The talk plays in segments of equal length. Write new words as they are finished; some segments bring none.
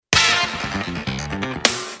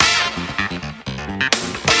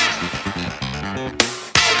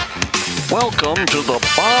Welcome to the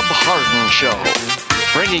Bob Harden Show,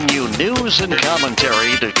 bringing you news and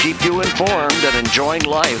commentary to keep you informed and enjoying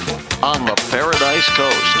life on the Paradise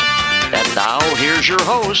Coast. And now, here's your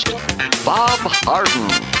host, Bob Harden.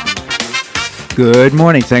 Good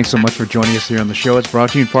morning. Thanks so much for joining us here on the show. It's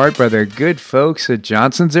brought to you in part by the good folks at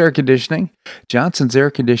Johnson's Air Conditioning. Johnson's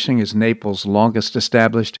Air Conditioning is Naples' longest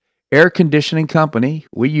established air conditioning company.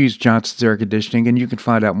 We use Johnson's Air Conditioning, and you can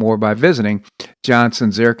find out more by visiting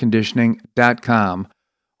johnsonsairconditioning.com.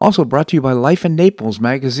 Also brought to you by Life in Naples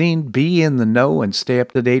magazine. Be in the know and stay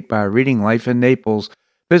up to date by reading Life in Naples.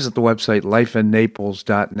 Visit the website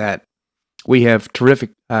lifeinnaples.net. We have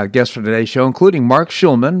terrific guests for today's show, including Mark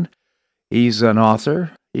Schulman. He's an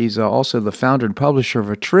author. He's also the founder and publisher of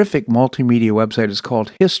a terrific multimedia website. It's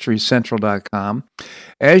called HistoryCentral.com.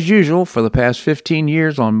 As usual, for the past 15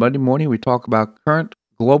 years on Monday morning, we talk about current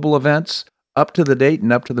global events, up to the date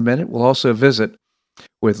and up to the minute. We'll also visit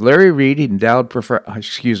with Larry Reed, he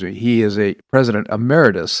is a president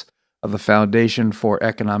emeritus of the Foundation for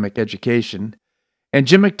Economic Education. And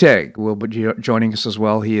Jim McTagg will be joining us as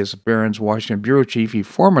well. He is Barron's Washington bureau chief. He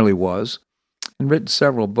formerly was, and written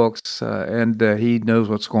several books, and he knows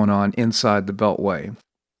what's going on inside the Beltway.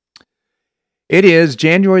 It is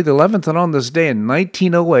January the 11th, and on this day in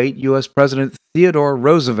 1908, U.S. President Theodore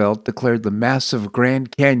Roosevelt declared the massive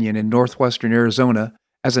Grand Canyon in northwestern Arizona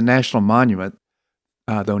as a national monument.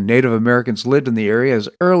 Though Native Americans lived in the area as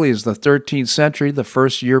early as the 13th century, the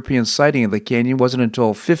first European sighting of the canyon wasn't until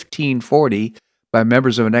 1540 by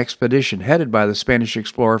members of an expedition headed by the Spanish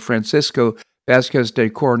explorer Francisco Vázquez de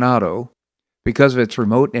Coronado. Because of its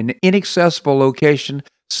remote and inaccessible location,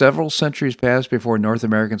 several centuries passed before North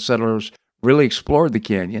American settlers really explored the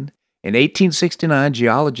canyon. In 1869,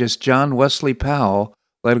 geologist John Wesley Powell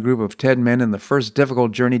led a group of 10 men in the first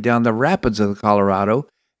difficult journey down the rapids of the Colorado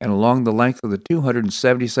and along the length of the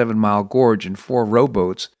 277-mile gorge in 4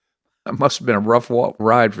 rowboats. It must have been a rough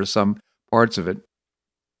ride for some parts of it.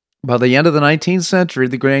 By the end of the 19th century,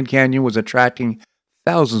 the Grand Canyon was attracting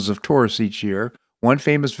thousands of tourists each year. One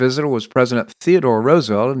famous visitor was President Theodore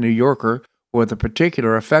Roosevelt, a New Yorker with a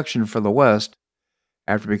particular affection for the West.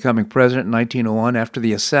 After becoming president in 1901, after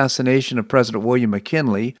the assassination of President William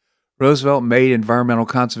McKinley, Roosevelt made environmental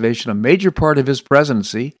conservation a major part of his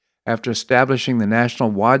presidency. After establishing the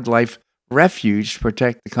National Wildlife Refuge to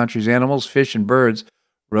protect the country's animals, fish, and birds,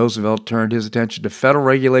 Roosevelt turned his attention to federal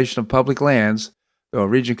regulation of public lands, though a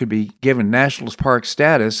region could be given national park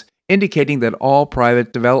status, indicating that all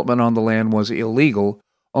private development on the land was illegal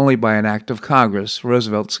only by an act of Congress.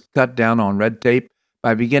 Roosevelt cut down on red tape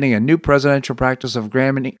by beginning a new presidential practice of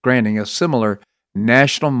granting a similar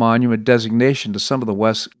national monument designation to some of the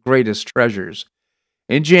West's greatest treasures.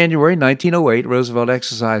 In January 1908, Roosevelt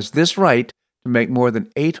exercised this right to make more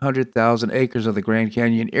than 800,000 acres of the Grand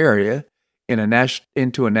Canyon area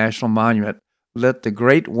into a national monument. Let the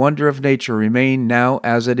great wonder of nature remain now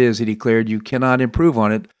as it is, he declared. You cannot improve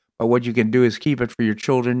on it, but what you can do is keep it for your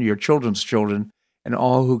children, your children's children, and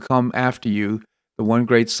all who come after you, the one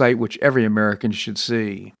great sight which every American should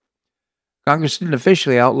see. Congress didn't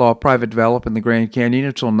officially outlaw private development in the Grand Canyon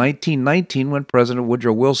until 1919 when President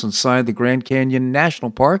Woodrow Wilson signed the Grand Canyon National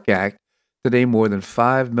Park Act. Today, more than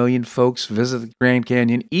 5 million folks visit the Grand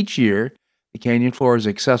Canyon each year. The canyon floor is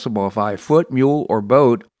accessible by foot, mule, or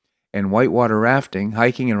boat, and whitewater rafting,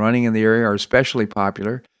 hiking, and running in the area are especially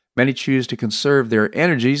popular. Many choose to conserve their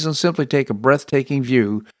energies and simply take a breathtaking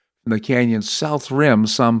view from the canyon's south rim,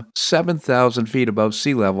 some 7,000 feet above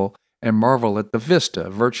sea level, and marvel at the vista,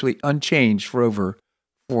 virtually unchanged for over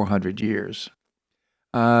 400 years.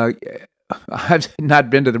 I've not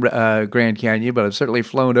been to the Grand Canyon, but I've certainly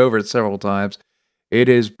flown over it several times. It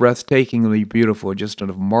is breathtakingly beautiful, just a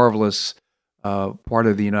marvelous part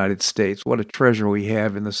of the United States. What a treasure we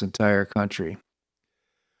have in this entire country.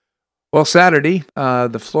 Well, Saturday,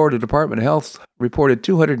 the Florida Department of Health reported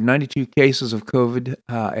 292 cases of COVID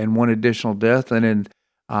and 1 additional death. And then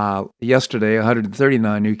yesterday,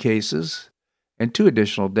 139 new cases and 2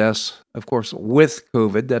 additional deaths, of course, with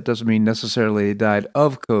COVID. That doesn't mean necessarily they died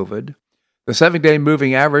of COVID. The 7-day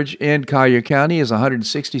moving average in Collier County is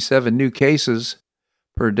 167 new cases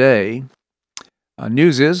per day.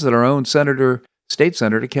 News is that our own State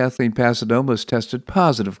Senator Kathleen Passidomo was tested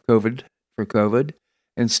positive for COVID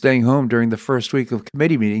and staying home during the first week of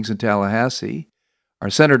committee meetings in Tallahassee. Our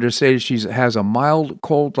senator stated she has a mild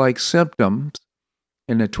cold-like symptoms.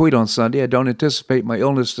 In a tweet on Sunday, I don't anticipate my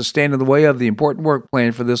illness to stand in the way of the important work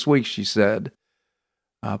plan for this week, she said.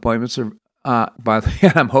 Appointments are,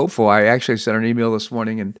 I'm hopeful. I actually sent an email this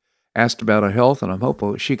morning and asked about her health, and I'm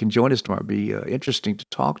hopeful she can join us tomorrow. It'd be interesting to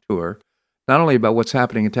talk to her, not only about what's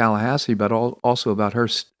happening in Tallahassee, but also about her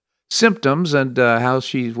symptoms and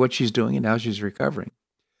what she's doing and how she's recovering.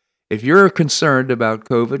 If you're concerned about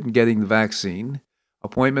COVID and getting the vaccine,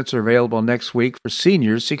 appointments are available next week for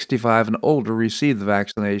seniors 65 and older receive the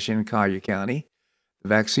vaccination in Collier County. The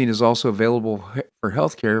vaccine is also available for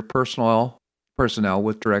healthcare personnel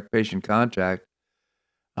with direct patient contact.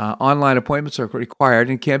 Online appointments are required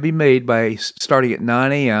and can be made by starting at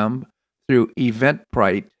 9 a.m. through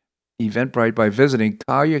Eventbrite by visiting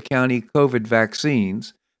Collier County COVID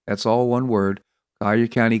Vaccines. That's all one word, Collier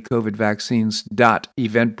County COVID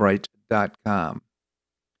Vaccines.eventbrite.com.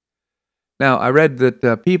 Now, I read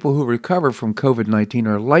that people who recover from COVID-19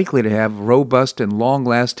 are likely to have robust and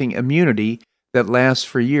long-lasting immunity that lasts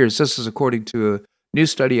for years. This is according to a new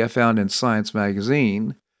study I found in Science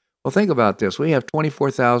magazine. Well, think about this. We have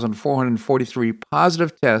 24,443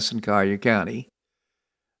 positive tests in Collier County,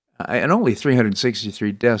 and only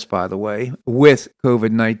 363 deaths, by the way, with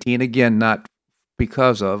COVID-19. Again, not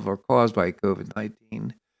because of or caused by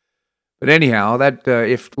COVID-19. But anyhow, that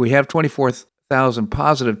if we have 24,000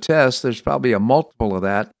 positive tests, there's probably a multiple of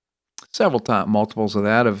that, multiples of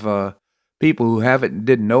that of people who have it and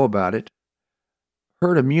didn't know about it.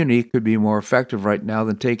 Herd immunity could be more effective right now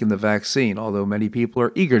than taking the vaccine, although many people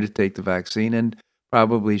are eager to take the vaccine and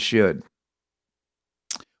probably should.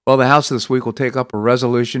 Well, the House this week will take up a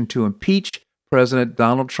resolution to impeach President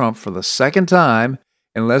Donald Trump for the second time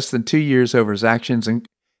in less than 2 years over his actions in,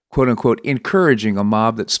 quote-unquote, encouraging a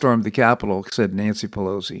mob that stormed the Capitol, said Nancy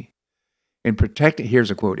Pelosi. Here's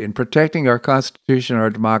a quote, "In protecting our Constitution and our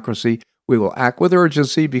democracy, we will act with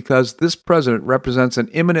urgency because this president represents an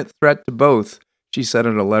imminent threat to both," she said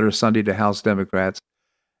in a letter Sunday to House Democrats.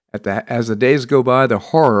 As the days go by, the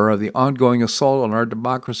horror of the ongoing assault on our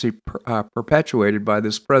democracy perpetuated by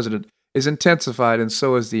this president is intensified, and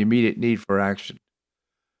so is the immediate need for action.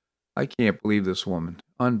 I can't believe this woman.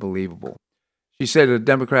 Unbelievable. She said the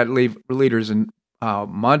Democrat leaders in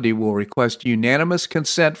Monday will request unanimous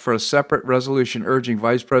consent for a separate resolution urging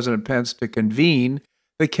Vice President Pence to convene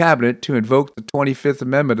the cabinet to invoke the 25th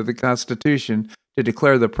Amendment of the Constitution to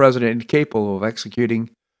declare the president incapable of executing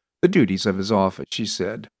the duties of his office, she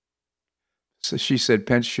said. So she said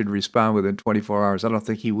Pence should respond within 24 hours. I don't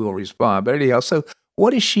think he will respond. But anyhow, so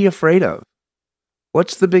what is she afraid of?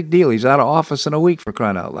 What's the big deal? He's out of office in a week, for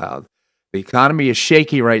crying out loud. The economy is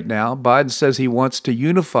shaky right now. Biden says he wants to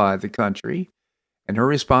unify the country, and her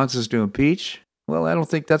response is to impeach. Well, I don't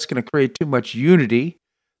think that's going to create too much unity.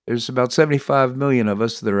 There's about 75 million of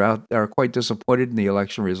us that are quite disappointed in the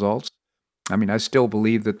election results. I mean, I still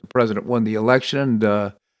believe that the president won the election, and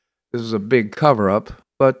this is a big cover-up.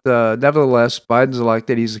 But nevertheless, Biden's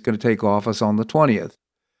elected. He's going to take office on the 20th.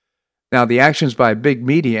 Now, the actions by big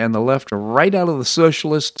media and the left are right out of the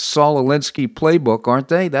socialist Saul Alinsky playbook, aren't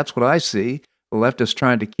they? That's what I see. The left is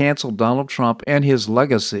trying to cancel Donald Trump and his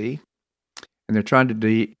legacy, and they're trying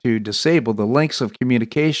to disable the links of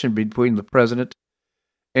communication between the president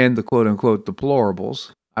and the quote-unquote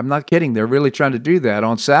deplorables. I'm not kidding. They're really trying to do that.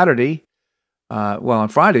 On Saturday, on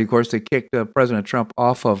Friday, of course, they kicked President Trump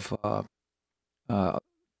off of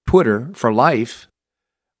Twitter for life.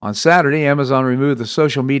 On Saturday, Amazon removed the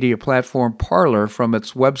social media platform Parler from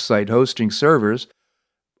its website hosting servers,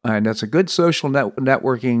 and that's a good social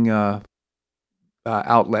networking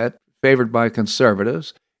outlet favored by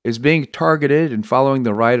conservatives. Is being targeted and following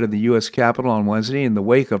the riot of the U.S. Capitol on Wednesday in the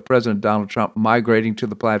wake of President Donald Trump migrating to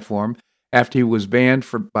the platform after he was banned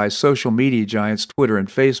by social media giants Twitter and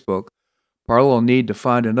Facebook. Parler will need to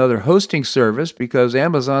find another hosting service because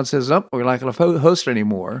Amazon says, we're not going to host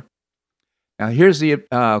anymore. Now, here's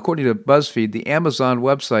according to BuzzFeed, the Amazon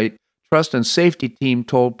website Trust and Safety Team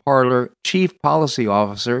told Parler Chief Policy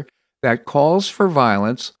Officer that calls for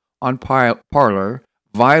violence on Parler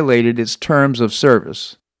violated its terms of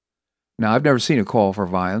service. Now, I've never seen a call for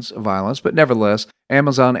violence, but nevertheless,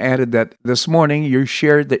 Amazon added that this morning you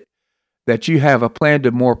shared that you have a plan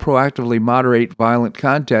to more proactively moderate violent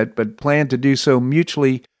content, but plan to do so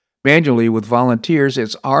manually with volunteers.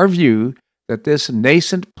 It's our view that this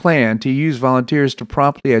nascent plan to use volunteers to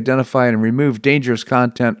promptly identify and remove dangerous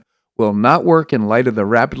content will not work in light of the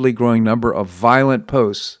rapidly growing number of violent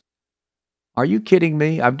posts. Are you kidding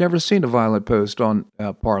me? I've never seen a violent post on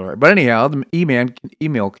Parler. But anyhow, the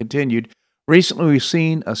email continued. Recently, we've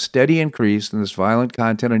seen a steady increase in this violent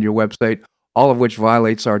content on your website, all of which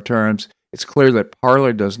violates our terms. It's clear that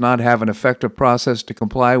Parler does not have an effective process to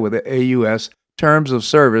comply with the AUS terms of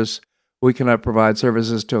service. We cannot provide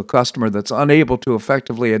services to a customer that's unable to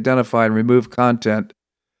effectively identify and remove content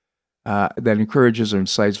that encourages or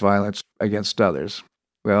incites violence against others.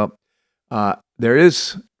 Well, There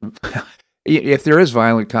is, if there is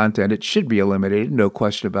violent content, it should be eliminated, no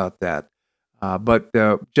question about that. But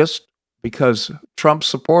just because Trump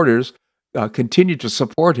supporters continue to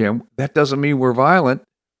support him, that doesn't mean we're violent,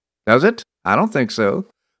 does it? I don't think so.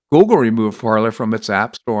 Google removed Parler from its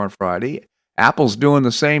app store on Friday. Apple's doing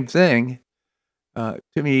the same thing. To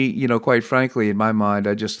me, quite frankly, in my mind,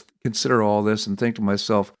 I just consider all this and think to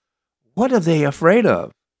myself, what are they afraid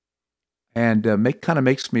of? And kind of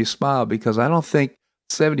makes me smile because I don't think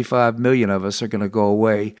 75 million of us are going to go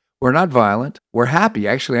away. We're not violent. We're happy.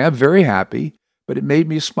 Actually, I'm very happy. But it made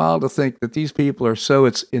me smile to think that these people are so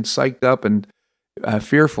psyched up and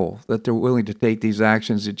fearful that they're willing to take these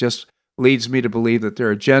actions. It just leads me to believe that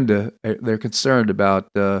their agenda, they're concerned about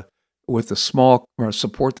with the small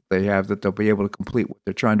support that they have, that they'll be able to complete what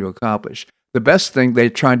they're trying to accomplish. The best thing they're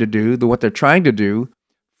trying to do, what they're trying to do,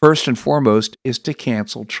 first and foremost, is to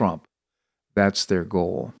cancel Trump. That's their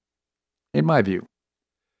goal, in my view.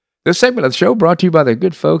 This segment of the show brought to you by the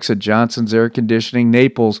good folks at Johnson's Air Conditioning,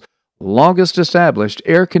 Naples' longest established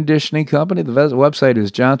air conditioning company. The website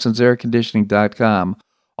is johnsonsairconditioning.com.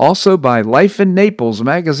 Also by Life in Naples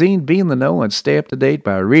magazine. Be in the know and stay up to date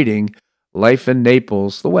by reading Life in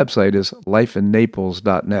Naples. The website is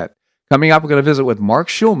lifeinnaples.net. Coming up, we're going to visit with Mark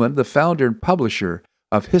Schulman, the founder and publisher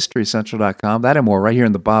of HistoryCentral.com. That and more right here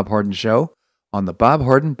in The Bob Harden Show on the Bob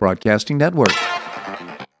Harden Broadcasting Network.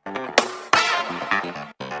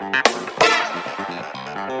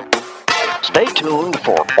 Stay tuned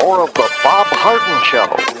for more of The Bob Harden Show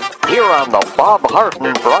here on the Bob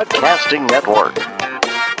Harden Broadcasting Network.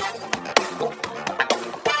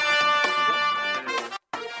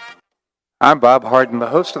 I'm Bob Harden, the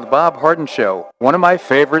host of The Bob Harden Show. One of my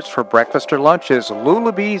favorites for breakfast or lunch is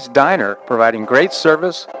Lulabee's Diner, providing great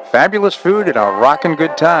service, fabulous food, and a rockin'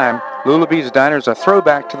 good time. Lulabee's Diner is a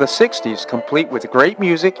throwback to the 60s, complete with great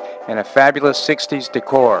music and a fabulous 60s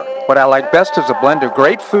decor. What I like best is a blend of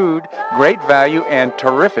great food, great value, and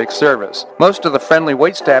terrific service. Most of the friendly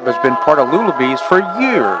waitstaff has been part of Lulabee's for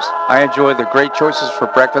years. I enjoy the great choices for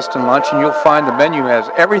breakfast and lunch, and you'll find the menu has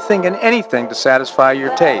everything and anything to satisfy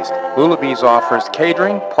your taste. Lulabee's offers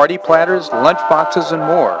catering, party platters, lunch boxes, and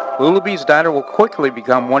more. Lulabee's Diner will quickly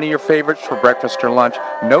become one of your favorites for breakfast or lunch.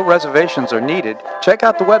 No reservations are needed. Check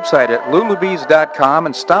out the website at lulabees.com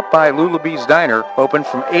and stop by Lulabee's Diner, open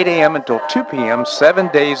from 8 a.m. until 2 p.m. 7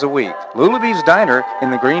 days a week. Lulabee's Diner in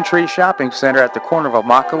the Green Tree Shopping Center at the corner of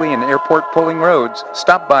Immokalee and Airport Pulling Roads.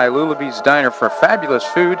 Stop by Lulabee's Diner for fabulous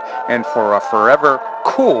food and for a forever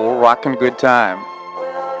cool rockin' good time.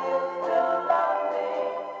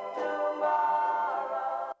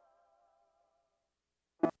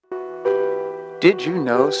 Did you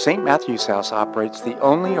know St. Matthew's House operates the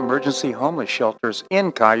only emergency homeless shelters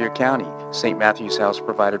in Collier County? St. Matthew's House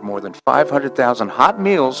provided more than 500,000 hot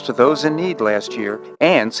meals to those in need last year,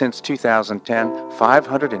 and since 2010,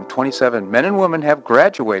 527 men and women have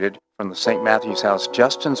graduated from the St. Matthew's House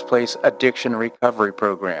Justin's Place Addiction Recovery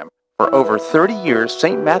Program. For over 30 years,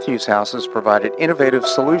 St. Matthew's House has provided innovative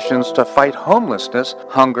solutions to fight homelessness,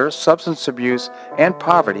 hunger, substance abuse, and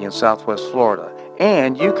poverty in Southwest Florida.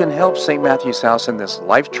 And you can help St. Matthew's House in this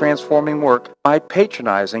life-transforming work by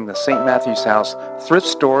patronizing the St. Matthew's House thrift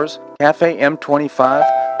stores, Cafe M25,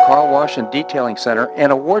 car wash and detailing center,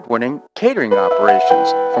 and award-winning catering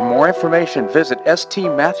operations. For more information, visit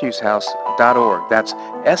stmatthewshouse.org. That's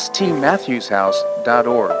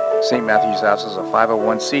stmatthewshouse.org. St. Matthew's House is a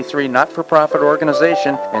 501c3 not-for-profit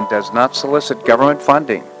organization and does not solicit government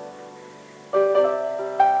funding.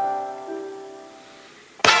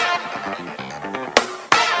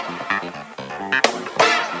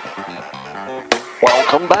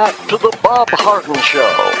 Welcome back to the Bob Harden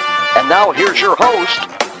Show. And now here's your host,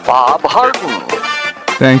 Bob Harden.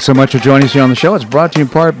 Thanks so much for joining us here on the show. It's brought to you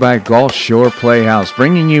in part by Gulf Shore Playhouse,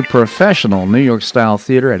 bringing you professional New York-style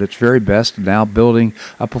theater at its very best, now building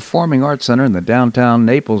a performing arts center in the downtown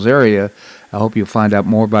Naples area. I hope you'll find out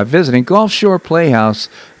more by visiting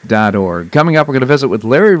gulfshoreplayhouse.org. Coming up, we're going to visit with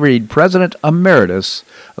Larry Reed, President Emeritus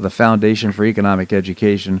of the Foundation for Economic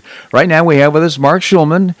Education. Right now, we have with us Mark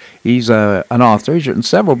Schulman. He's an author. He's written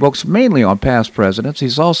several books, mainly on past presidents.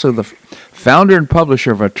 He's also the founder and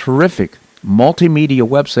publisher of a terrific multimedia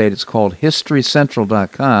website. It's called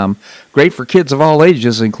HistoryCentral.com. Great for kids of all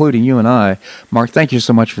ages, including you and I. Mark, thank you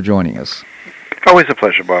so much for joining us. Always a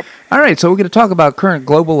pleasure, Bob. All right, so we're going to talk about current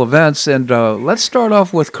global events, and let's start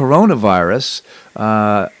off with coronavirus.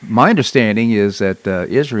 My understanding is that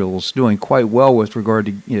Israel is doing quite well with regard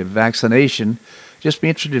to vaccination. Just be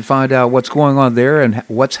interested to find out what's going on there and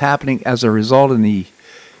what's happening as a result in the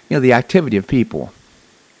activity of people.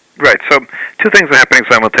 Right. So Two things are happening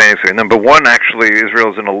simultaneously. Number one, actually,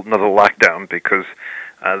 Israel's in another lockdown because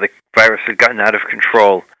the virus had gotten out of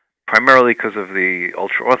control, primarily because of the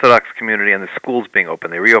ultra-Orthodox community and the schools being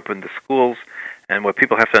open. They reopened the schools, and what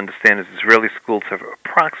people have to understand is Israeli schools have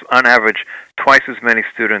on average twice as many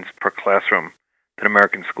students per classroom than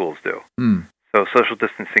American schools do. Mm. So social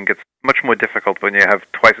distancing gets much more difficult when you have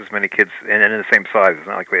twice as many kids and in the same size. It's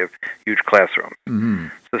not like we have huge classrooms. Mm-hmm.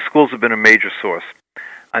 So schools have been a major source.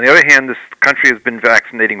 On the other hand, this country has been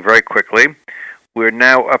vaccinating very quickly. We're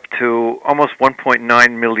now up to almost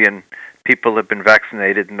 1.9 million people have been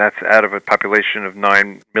vaccinated, and that's out of a population of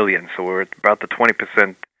 9 million. So we're at about the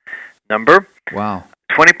 20% number. Wow.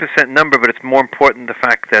 20% number, but it's more important the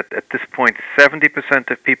fact that at this point, 70%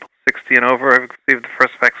 of people 60 and over have received the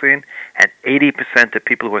first vaccine, and 80% of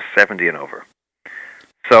people who are 70 and over.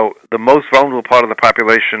 So the most vulnerable part of the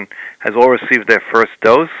population has all received their first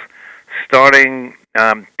dose. Starting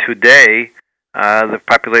today, the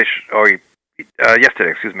population, or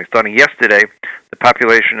yesterday, starting yesterday, the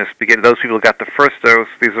population is beginning. Those people who got the first dose,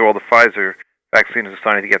 these are all the Pfizer vaccines, are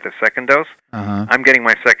starting to get their second dose. Uh-huh. I'm getting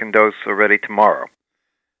my second dose already tomorrow.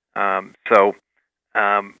 So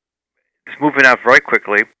it's moving out very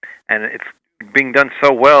quickly, and it's being done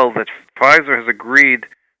so well that Pfizer has agreed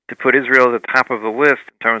to put Israel at the top of the list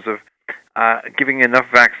in terms of giving enough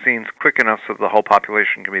vaccines quick enough so the whole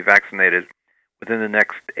population can be vaccinated within the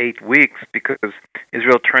next 8 weeks, because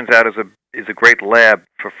Israel turns out is a great lab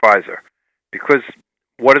for Pfizer. Because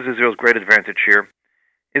what is Israel's great advantage here?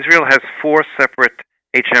 Israel has 4 separate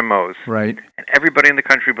HMOs, right, and everybody in the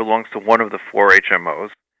country belongs to one of the 4 HMOs.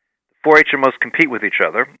 The 4 HMOs compete with each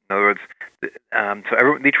other. In other words,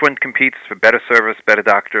 each one competes for better service, better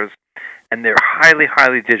doctors, and they're highly,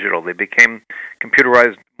 highly digital. They became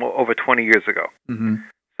computerized over 20 years ago. Mm-hmm.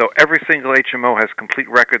 So every single HMO has complete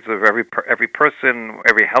records of every person,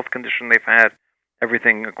 every health condition they've had,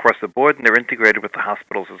 everything across the board, and they're integrated with the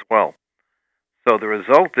hospitals as well. So the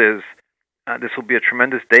result is this will be a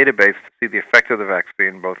tremendous database to see the effect of the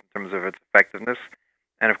vaccine, both in terms of its effectiveness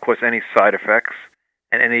and, of course, any side effects,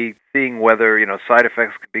 and seeing whether side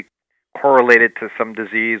effects could be correlated to some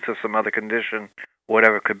disease or some other condition,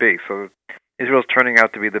 whatever it could be. So Israel's turning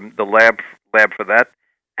out to be the lab for that.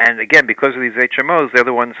 And again, because of these HMOs, they're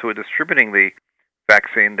the ones who are distributing the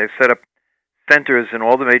vaccine. They've set up centers in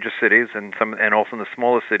all the major cities and also in the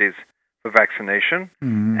smaller cities for vaccination.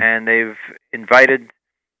 Mm-hmm. And they've invited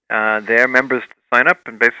their members to sign up.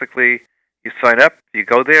 And basically, you sign up, you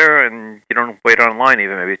go there, and you don't wait online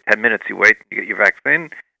even. Maybe 10 minutes you wait, you get your vaccine,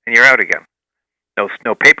 and you're out again.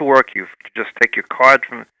 No paperwork. You just take your card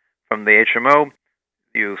from the HMO,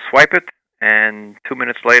 you swipe it, and 2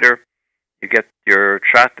 minutes later, you get your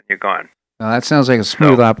shot and you're gone. Now, that sounds like a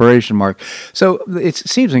smooth operation, Mark. So it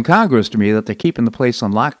seems incongruous to me that they're keeping the place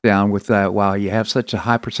on lockdown with while you have such a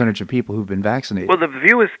high percentage of people who've been vaccinated. Well, the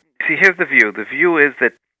view is, here's the view. The view is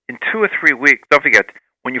that in 2 or 3 weeks, don't forget,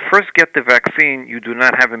 when you first get the vaccine, you do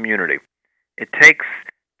not have immunity. It takes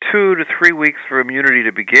 2 to 3 weeks for immunity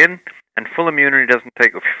to begin, and full immunity doesn't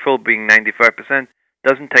take, full being 95%,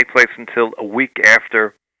 doesn't take place until a week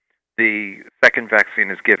after the second vaccine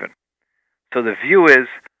is given. So the view is,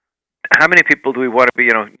 how many people do we want to be?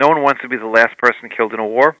 No one wants to be the last person killed in a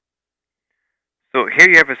war. So here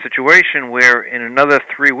you have a situation where in another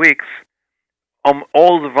 3 weeks,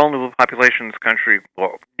 all the vulnerable population in this country,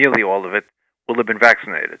 well, nearly all of it, will have been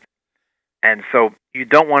vaccinated. And so you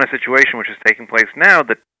don't want a situation which is taking place now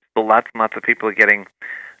that still lots and lots of people are getting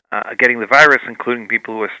the virus, including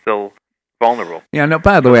people who are still vulnerable. Yeah. No.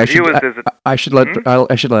 By the way, I should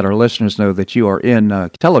let our listeners know that you are in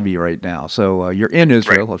Tel Aviv right now. So you're in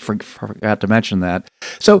Israel. Right. I forgot to mention that.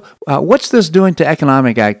 So what's this doing to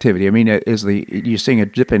economic activity? I mean, are you seeing a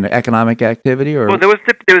dip in economic activity, or? Well, so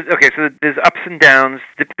there's ups and downs.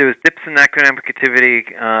 There's dips in economic activity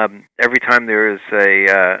every time there is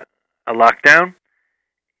a lockdown.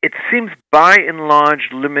 It seems by and large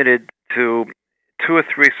limited to 2 or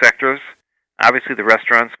 3 sectors. Obviously, the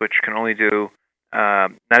restaurants, which can only do,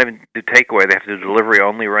 not even do takeaway, they have to do delivery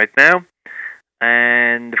only right now.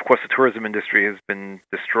 And, of course, the tourism industry has been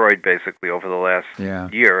destroyed, basically, over the last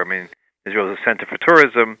year. I mean, Israel is a center for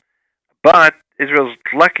tourism, but Israel's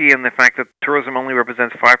lucky in the fact that tourism only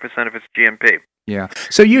represents 5% of its GNP. Yeah.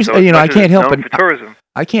 So I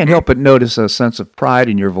can't help but notice a sense of pride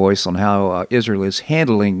in your voice on how Israel is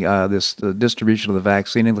handling this distribution of the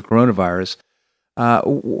vaccine and the coronavirus. How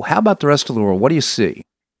about the rest of the world? What do you see?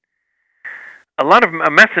 A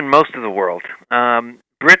mess in most of the world.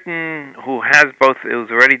 Britain, who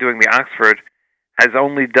is already doing the Oxford, has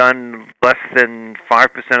only done less than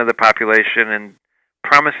 5% of the population and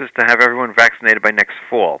promises to have everyone vaccinated by next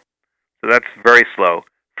fall. So that's very slow.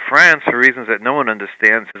 France, for reasons that no one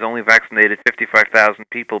understands, has only vaccinated 55,000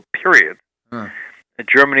 people, period. Huh.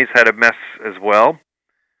 Germany's had a mess as well.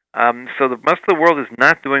 So the most of the world is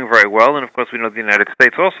not doing very well, and of course we know the United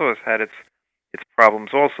States also has had its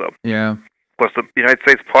problems also. Yeah. Of course, the United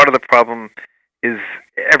States, part of the problem is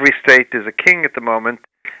every state is a king at the moment,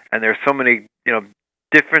 and there are so many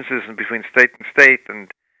differences between state and state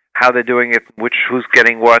and how they're doing it, who's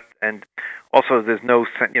getting what, and also there's no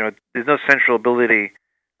central ability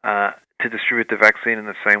to distribute the vaccine in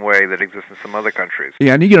the same way that exists in some other countries.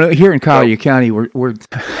 Yeah, and here in Collier County, we're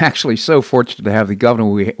actually so fortunate to have the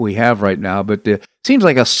governor we have right now. But it seems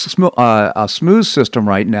like a smooth system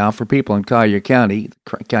right now for people in Collier County,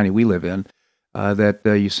 the county we live in, that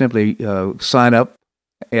you simply sign up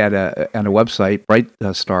at a website, Bright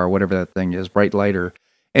Star, whatever that thing is, Bright Lighter.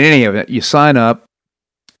 In any event, you sign up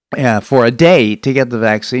for a day to get the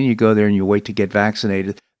vaccine. You go there and you wait to get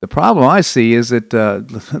vaccinated. The problem I see is that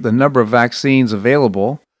the number of vaccines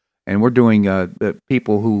available, and we're doing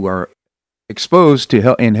people who are exposed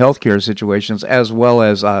to in healthcare situations as well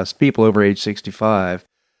as people over age 65.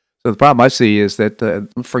 So the problem I see is that,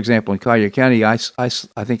 for example, in Collier County, I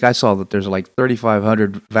think I saw that there's like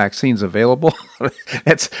 3,500 vaccines available.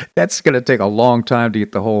 That's going to take a long time to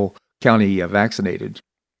get the whole county vaccinated.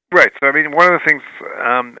 Right. So I mean, one of the things,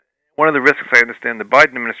 one of the risks I understand the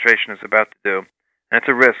Biden administration is about to do. That's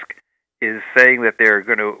a risk, is saying that they're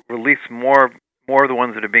going to release more of the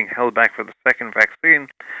ones that are being held back for the second vaccine,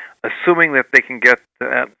 assuming that they can get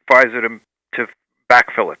Pfizer to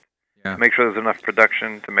backfill it, to make sure there's enough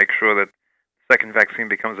production, to make sure that the second vaccine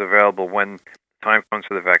becomes available when the time comes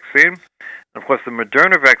for the vaccine. And of course, the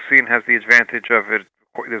Moderna vaccine has the advantage of it.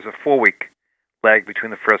 There's a 4-week lag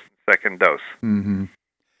between the first and second dose. Mm-hmm.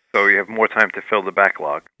 So you have more time to fill the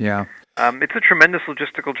backlog. Yeah. It's a tremendous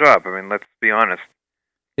logistical job. I mean, let's be honest.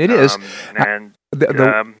 It is. And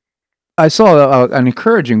I saw an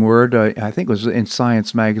encouraging word, I think it was in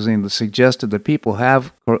Science magazine, that suggested that people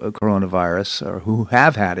have coronavirus or who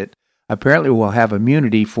have had it apparently will have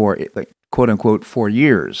immunity for, quote unquote, 4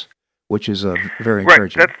 years, which is very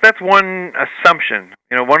encouraging. Right. That's one assumption.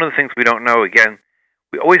 One of the things we don't know, again,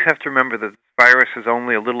 we always have to remember that this virus is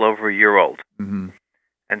only a little over a year old. Mm-hmm.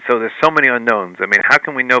 And so there's so many unknowns. I mean, how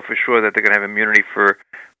can we know for sure that they're going to have immunity for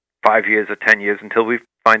 5 years or 10 years until we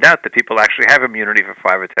find out that people actually have immunity for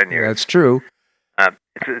 5 or 10 years? Yeah, that's true.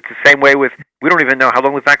 It's the same way with, we don't even know how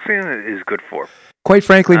long the vaccine is good for. Quite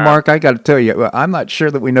frankly, Mark, I got to tell you, I'm not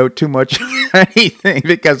sure that we know too much anything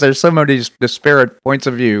because there's so many disparate points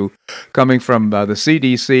of view coming from the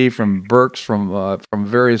CDC, from Birx, from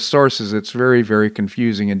various sources. It's very, very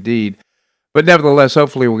confusing indeed. But nevertheless,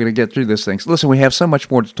 hopefully we're going to get through this thing. So listen, we have so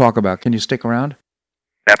much more to talk about. Can you stick around?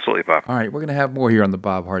 Absolutely, Bob. All right, we're going to have more here on the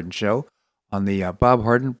Bob Harden Show on the Bob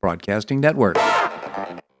Harden Broadcasting Network.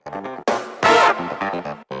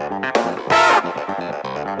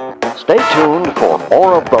 Stay tuned for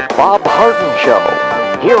more of the Bob Harden Show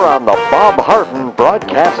here on the Bob Harden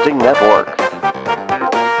Broadcasting Network.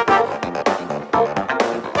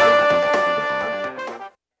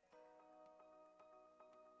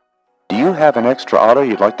 Do you have an extra auto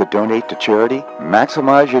you'd like to donate to charity?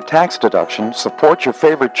 Maximize your tax deduction, support your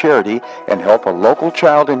favorite charity, and help a local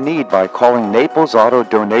child in need by calling Naples Auto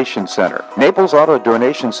Donation Center. Naples Auto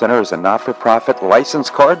Donation Center is a not-for-profit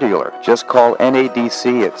licensed car dealer. Just call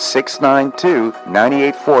NADC at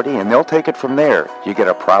 692-9840 and they'll take it from there. You get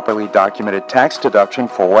a properly documented tax deduction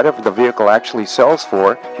for whatever the vehicle actually sells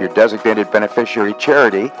for. Your designated beneficiary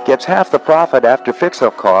charity gets half the profit after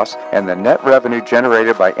fix-up costs, and the net revenue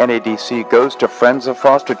generated by NADC goes to Friends of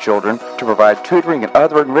Foster Children to provide tutoring and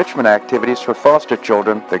other enrichment activities for foster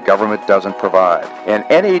children the government doesn't provide. And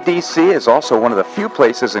NADC is also one of the few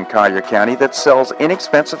places in Collier County that sells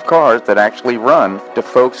inexpensive cars that actually run to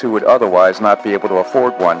folks who would otherwise not be able to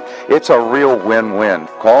afford one. It's a real win-win.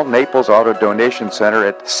 Call Naples Auto Donation Center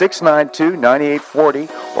at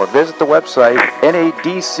 692-9840 or visit the website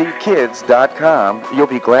nadckids.com. You'll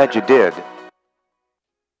be glad you did.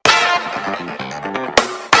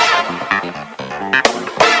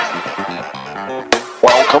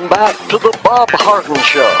 Welcome back to the Bob Harden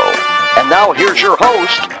Show. And now here's your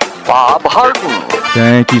host, Bob Harden.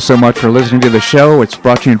 Thank you so much for listening to the show. It's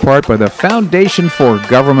brought to you in part by the Foundation for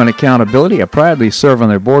Government Accountability. I proudly serve on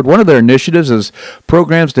their board. One of their initiatives is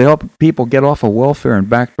programs to help people get off of welfare and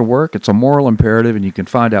back to work. It's a moral imperative, and you can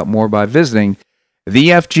find out more by visiting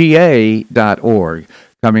thefga.org.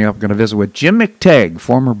 Coming up, I'm going to visit with Jim McTagg,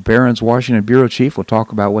 former Barron's Washington Bureau Chief. We'll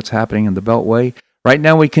talk about what's happening in the Beltway. Right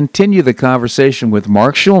now, we continue the conversation with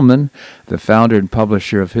Mark Schulman, the founder and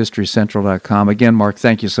publisher of HistoryCentral.com. Again, Mark,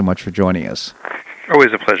 thank you so much for joining us.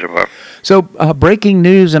 Always a pleasure, Bob. So, breaking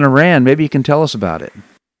news in Iran. Maybe you can tell us about it.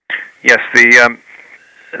 Yes,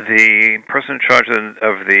 the person in charge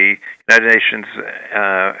of the United Nations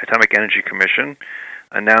Atomic Energy Commission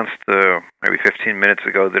announced maybe 15 minutes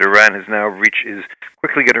ago that Iran is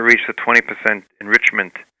quickly going to reach the 20%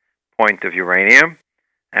 enrichment point of uranium,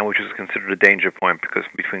 and which is considered a danger point because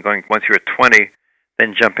once you're at 20,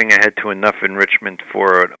 then jumping ahead to enough enrichment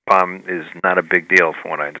for a bomb is not a big deal,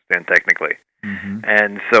 from what I understand technically. Mm-hmm.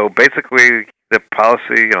 And so basically, the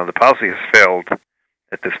policy has failed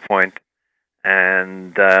at this point,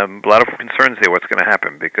 and a lot of concerns there. What's going to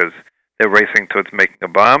happen because they're racing towards making a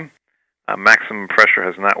bomb. Maximum pressure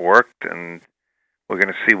has not worked, and we're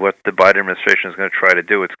going to see what the Biden administration is going to try to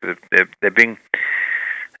do. It's they're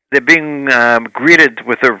being greeted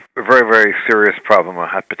with a very, very serious problem, a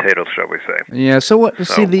hot potato, shall we say? Yeah. So what?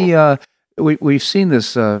 We've seen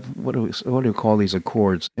this. What do we call these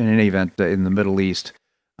accords? In any event, in the Middle East,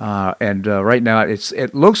 and right now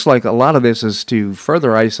it looks like a lot of this is to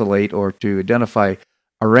further isolate or to identify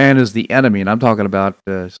Iran as the enemy. And I'm talking about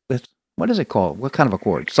what is it called? What kind of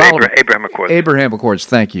accord? Abraham Accords. Abraham Accords.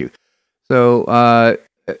 Thank you. So,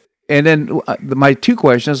 and then my two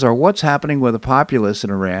questions are: what's happening with the populace in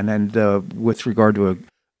Iran, and with regard to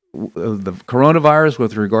the coronavirus,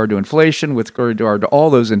 with regard to inflation, with regard to all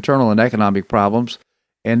those internal and economic problems,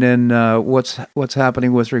 and then what's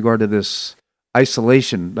happening with regard to this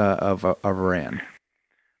isolation of Iran?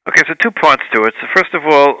 Okay, so two parts to it. So first of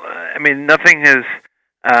all, I mean, nothing has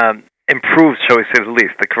improved, shall we say the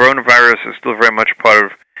least. The coronavirus is still very much part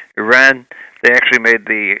of Iran. They actually made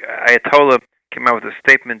the Ayatollah came out with a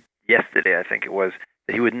statement yesterday, I think it was,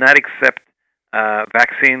 that he would not accept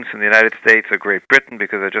vaccines from the United States or Great Britain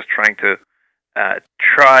because they're just trying to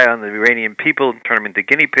try on the Iranian people, turn them into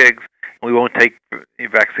guinea pigs, and we won't take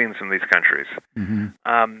vaccines from these countries.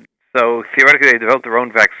 Mm-hmm. So theoretically, they developed their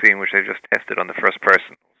own vaccine, which they just tested on the first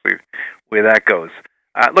person. We'll see where that goes.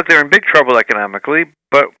 Look, they're in big trouble economically,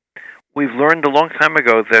 but we've learned a long time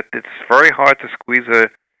ago that it's very hard to squeeze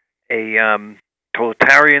a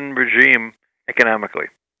totalitarian regime economically.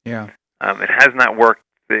 Yeah. It has not worked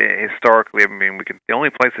historically. I mean, the only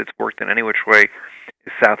place it's worked in any which way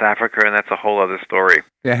is South Africa, and that's a whole other story.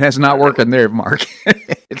 Yeah, it's not working there, Mark.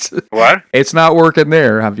 What? It's not working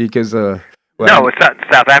there because no, it's not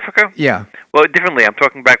South Africa. Yeah. Well, differently. I'm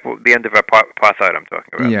talking back at the end of apartheid. I'm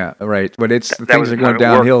talking about. Yeah, right. But things are going going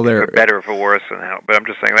downhill there. For better or for worse, but I'm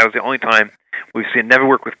just saying that was the only time we've seen it never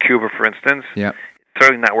work with Cuba, for instance. Yeah.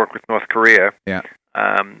 Certainly not work with North Korea. Yeah.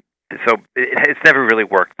 So it's never really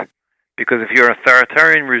worked because if you're an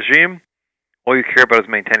authoritarian regime, all you care about is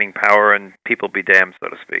maintaining power and people be damned, so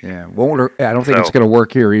to speak. Yeah. I don't think it's going to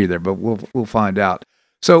work here either, but we'll find out.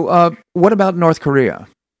 So, what about North Korea?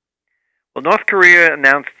 Well, North Korea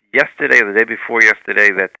announced yesterday, or the day before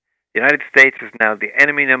yesterday, that the United States is now the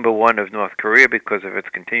enemy number one of North Korea because of its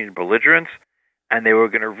continued belligerence, and they were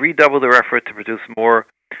going to redouble their effort to produce more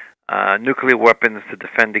nuclear weapons to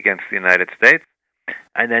defend against the United States.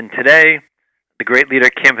 And then today, the great leader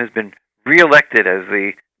Kim has been reelected as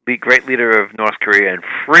the great leader of North Korea in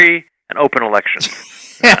free and open elections.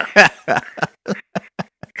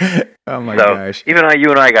 Oh my gosh! Even you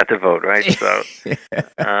and I got to vote, right? So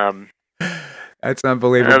that's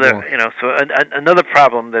unbelievable. Another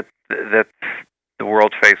problem that the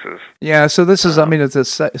world faces. Yeah. So this is,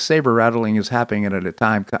 it's a saber rattling is happening at a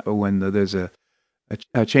time when there's a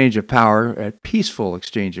change of power, a peaceful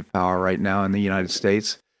exchange of power right now in the United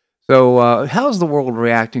States. So how's the world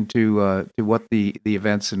reacting to what the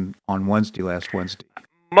events on last Wednesday?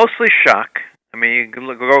 Mostly shock. I mean, you can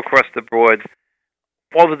go across the board.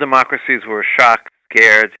 All the democracies were shocked,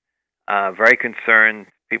 scared, very concerned,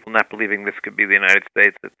 people not believing this could be the United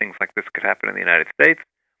States, that things like this could happen in the United States.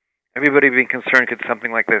 Everybody being concerned, could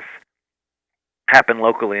something like this happen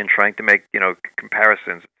locally, and trying to make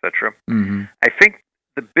comparisons, etc. Mm-hmm. I think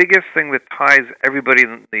the biggest thing that ties everybody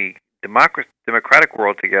in the democratic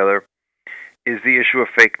world together is the issue of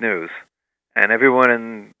fake news, and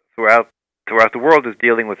everyone throughout the world is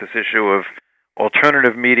dealing with this issue of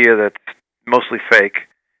alternative media that's mostly fake,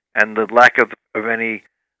 and the lack of any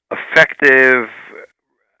effective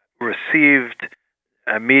received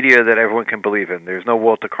media that everyone can believe in. There's no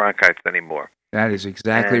Walter Cronkites anymore. That is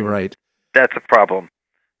exactly right. That's a problem.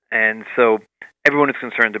 And so everyone is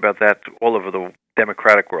concerned about that all over the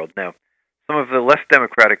democratic world. Now, some of the less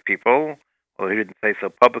democratic people, well, he didn't say so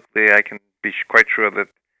publicly, I can be quite sure that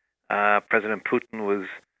President Putin was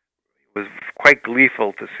quite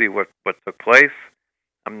gleeful to see what took place.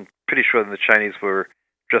 I'm pretty sure that the Chinese were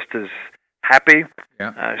just as happy,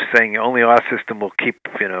 saying only our system will keep,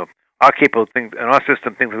 our people think, in our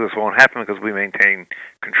system, thinks this won't happen because we maintain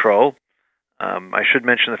control. I should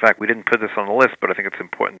mention the fact we didn't put this on the list, but I think it's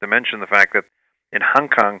important to mention the fact that in Hong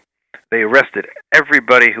Kong, they arrested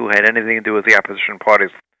everybody who had anything to do with the opposition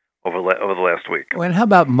parties over the last week. Well, and how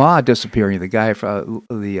about Ma disappearing, the guy,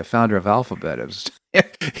 the founder of Alphabet?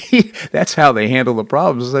 That's how they handle the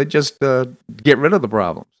problems. They just get rid of the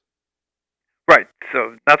problems. Right.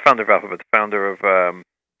 So, not founder of Alphabet, the founder of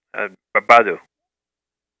Baidu.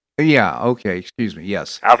 Yeah. Okay. Excuse me.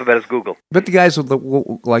 Yes. Alphabet is Google. But the guy's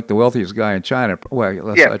like the wealthiest guy in China. Well,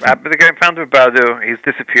 the guy founder of Baidu, he's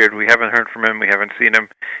disappeared. We haven't heard from him. We haven't seen him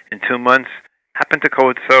in 2 months. Happened to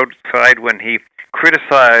coincide when he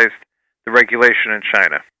criticized the regulation in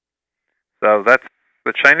China. So that's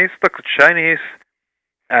the Chinese. Look, the Chinese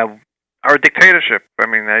are a dictatorship. I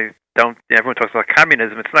mean, everyone talks about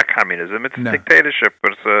communism. It's not communism. It's a dictatorship.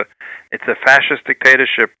 But it's a fascist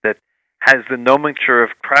dictatorship that has the nomenclature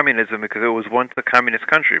of communism because it was once a communist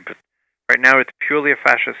country. But right now, it's purely a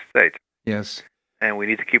fascist state. Yes. And we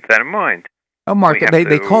need to keep that in mind. Oh, Mark,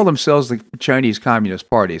 they call themselves the Chinese Communist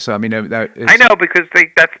Party. So I mean, I know because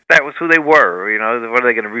that was who they were. You know, what are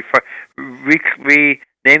they going to rename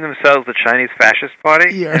themselves the Chinese Fascist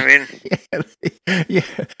Party? Yeah, I mean,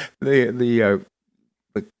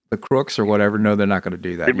 the crooks or whatever. No, they're not going to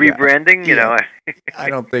do that. The rebranding, you know. I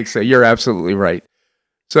don't think so. You're absolutely right.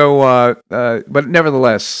 So, but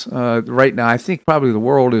nevertheless, right now, I think probably the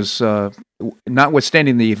world is,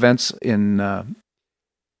 notwithstanding the events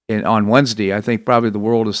on Wednesday, I think probably the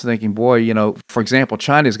world is thinking, boy, you know, for example,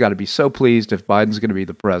 China's got to be so pleased if Biden's going to be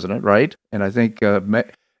the president, right? And I think Europe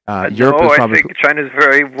is probably... I think China's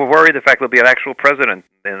very worried the fact there'll be an actual president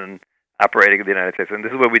operating in the United States, and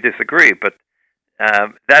this is where we disagree, but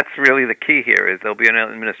that's really the key here, is there'll be an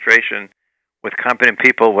administration with competent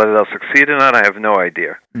people. Whether they'll succeed or not, I have no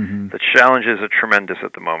idea. Mm-hmm. The challenges are tremendous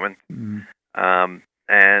at the moment. Mm-hmm.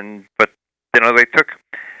 But, you know, they took...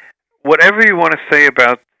 Whatever you want to say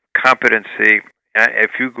about competency,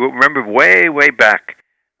 if you remember way back,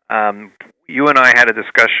 you and I had a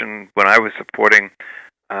discussion when I was supporting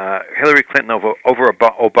Hillary Clinton over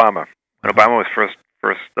Obama. When Obama was first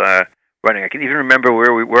running, I can even remember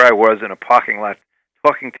where I was in a parking lot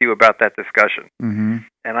talking to you about that discussion. Mm-hmm.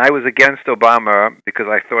 And I was against Obama because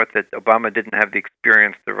I thought that Obama didn't have the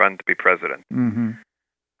experience to run to be president. Mm-hmm.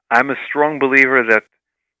 I'm a strong believer that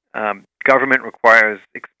government requires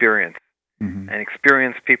experience. Mm-hmm. And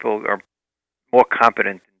experienced people are more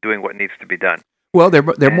competent in doing what needs to be done. Well,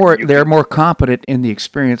 they're more competent in the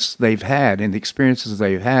experience they've had, in the experiences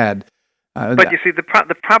they've had. But you see, the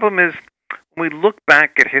problem is when we look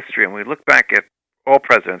back at history and we look back at all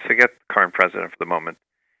presidents, forget the current president for the moment,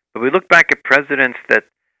 but we look back at presidents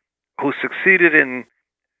who succeeded in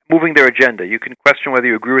moving their agenda. You can question whether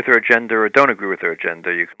you agree with their agenda or don't agree with their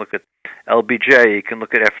agenda. You can look at LBJ. You can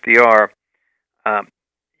look at FDR.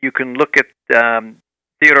 You can look at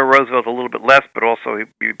Theodore Roosevelt a little bit less, but also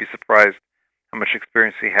you'd be surprised how much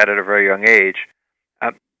experience he had at a very young age.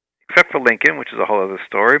 Except for Lincoln, which is a whole other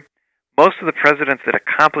story. Most of the presidents that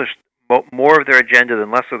accomplished more of their agenda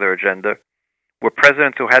than less of their agenda were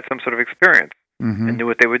presidents who had some sort of experience mm-hmm. and knew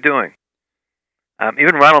what they were doing.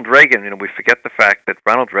 Even Ronald Reagan, we forget the fact that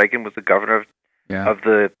Ronald Reagan was the governor of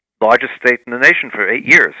the largest state in the nation for 8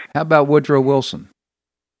 years. How about Woodrow Wilson?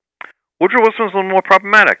 Woodrow Wilson was a little more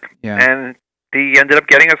problematic, and he ended up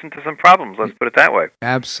getting us into some problems, let's put it that way.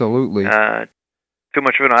 Absolutely. Too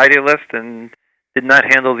much of an idealist and did not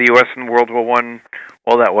handle the U.S. in World War I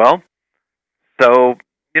all that well. So,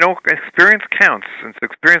 experience counts. And so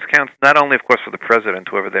experience counts not only, of course, for the president,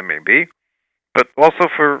 whoever they may be, but also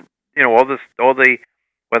for,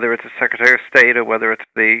 whether it's a Secretary of State or whether it's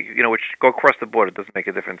which go across the board, it doesn't make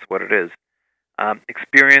a difference what it is.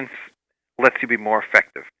 Experience lets you be more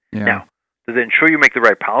effective. Yeah. Now, does it ensure you make the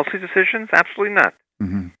right policy decisions? Absolutely not.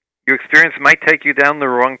 Mm-hmm. Your experience might take you down the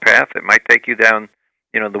wrong path. It might take you down,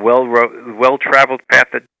 the well-traveled path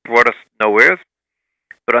that brought us nowhere.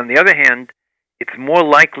 But on the other hand, it's more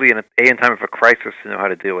likely in time of a crisis to know how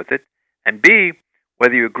to deal with it, and B,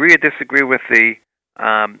 whether you agree or disagree with the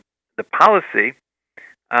policy,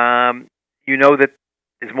 that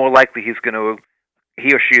it's more likely he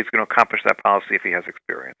or she is going to accomplish that policy if he has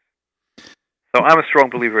experience. So I'm a strong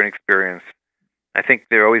believer in experience. I think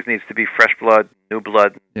there always needs to be fresh blood, new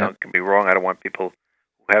blood. Yeah. Don't get me wrong. I don't want people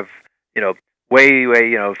who have, way,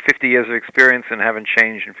 50 years of experience and haven't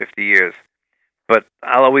changed in 50 years. But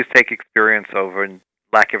I'll always take experience over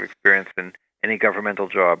lack of experience in any governmental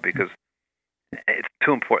job because it's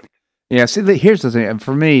too important. Yeah, see, here's the thing.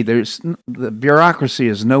 For me, the bureaucracy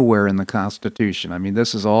is nowhere in the Constitution. I mean,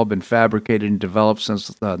 this has all been fabricated and developed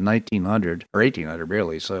since 1900 or 1800,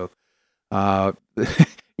 really. So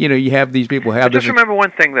You have these people have But this. just remember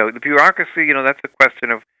one thing, though. The bureaucracy, that's a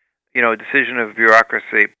question of, a decision of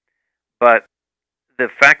bureaucracy. But the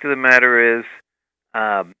fact of the matter is,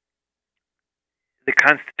 the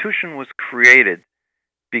Constitution was created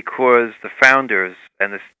because the founders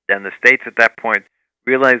and the states at that point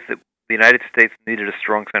realized that the United States needed a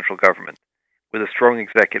strong central government with a strong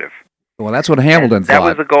executive. Well, that's what Hamilton thought. That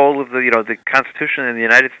was the goal of the Constitution in the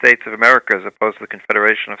United States of America, as opposed to the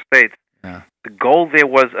Confederation of States. Yeah. The goal there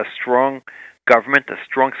was a strong government, a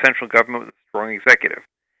strong central government with a strong executive.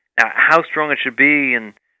 Now, how strong it should be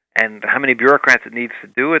and how many bureaucrats it needs to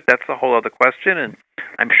do it, that's a whole other question, and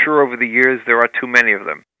I'm sure over the years there are too many of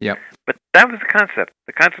them. Yep. But that was the concept.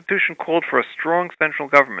 The Constitution called for a strong central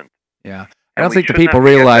government. Yeah. I don't think the people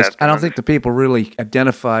realized, I don't think the people really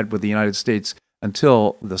identified with the United States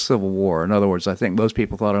until the Civil War. In other words, I think most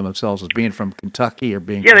people thought of themselves as being from Kentucky or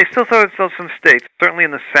being... Yeah, they still thought of themselves from states. Certainly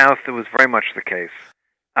in the South, it was very much the case.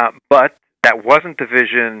 But that wasn't the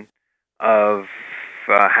vision of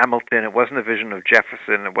Hamilton. It wasn't the vision of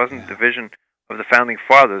Jefferson. It wasn't the vision of the Founding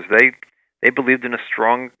Fathers. They believed in a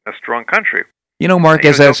strong country. Mark,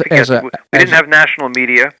 we didn't have national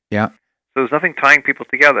media. Yeah. So there was nothing tying people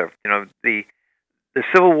together. The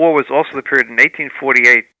Civil War was also the period in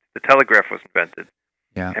 1848 the telegraph was invented.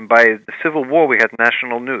 Yeah. And by the Civil War, we had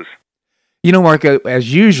national news. Mark,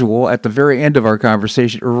 as usual, at the very end of our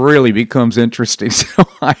conversation, it really becomes interesting. So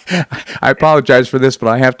I apologize for this, but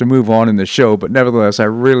I have to move on in the show. But nevertheless, I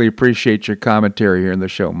really appreciate your commentary here in the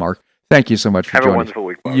show, Mark. Thank you so much for joining. Have a wonderful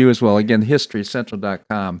week, Bob. You as well. Again,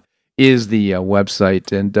 HistoryCentral.com is the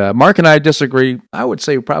website. And Mark and I disagree. I would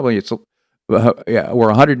say probably we're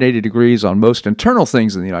 180 degrees on most internal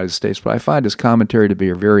things in the United States, but I find his commentary to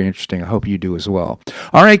be very interesting. I hope you do as well.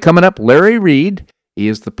 All right, coming up, Larry Reed. He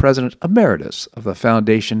is the President Emeritus of the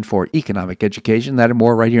Foundation for Economic Education. That and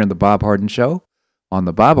more right here on The Bob Harden Show on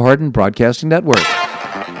the Bob Harden Broadcasting Network.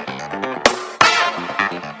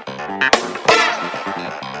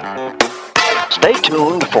 Stay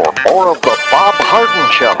tuned for more of The Bob Harden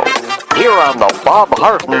Show here on the Bob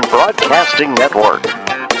Harden Broadcasting Network.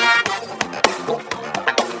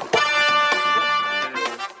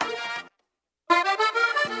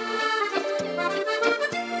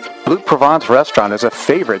 Blue Provence Restaurant is a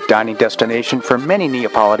favorite dining destination for many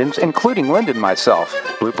Neapolitans, including Linda and myself.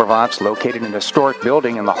 Blue Provence, located in a historic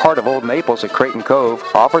building in the heart of Old Naples at Creighton Cove,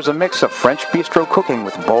 offers a mix of French bistro cooking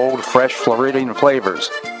with bold, fresh Floridian flavors.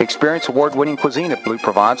 Experience award-winning cuisine at Blue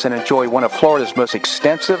Provence and enjoy one of Florida's most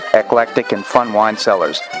extensive, eclectic, and fun wine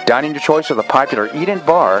cellars. Dining your choice of the popular Eat-In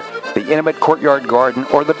Bar, the intimate Courtyard Garden,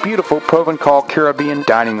 or the beautiful Provencal Caribbean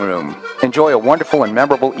Dining Room. Enjoy a wonderful and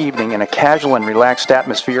memorable evening in a casual and relaxed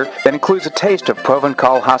atmosphere that includes a taste of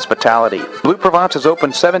Provencal hospitality. Blue Provence is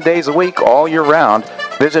open 7 days a week, all year round.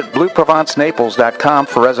 Visit BlueProvenceNaples.com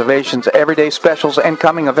for reservations, everyday specials, and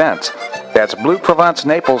coming events. That's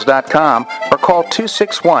BlueProvenceNaples.com or call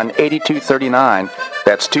 261-8239.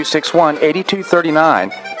 That's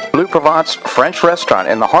 261-8239. Blue Provence French Restaurant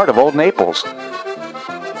in the heart of Old Naples.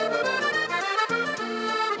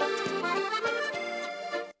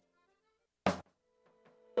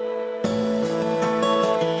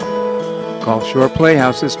 Gulf Shore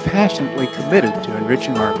Playhouse is passionately committed to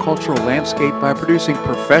enriching our cultural landscape by producing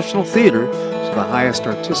professional theater to the highest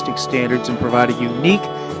artistic standards and providing unique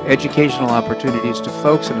educational opportunities to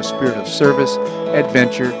folks in a spirit of service,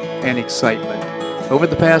 adventure, and excitement. Over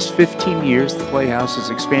the past 15 years, the Playhouse has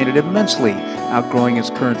expanded immensely, outgrowing its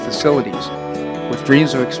current facilities. With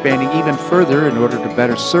dreams of expanding even further in order to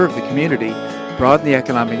better serve the community, broaden the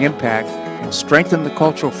economic impact, and strengthen the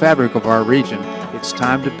cultural fabric of our region, it's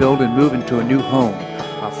time to build and move into a new home.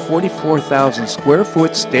 A 44,000 square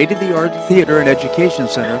foot state-of-the-art theater and education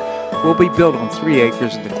center will be built on 3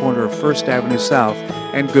 acres at the corner of First Avenue South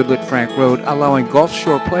and Goodlet Frank Road, allowing Gulf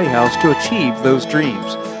Shore Playhouse to achieve those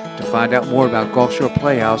dreams. To find out more about Gulf Shore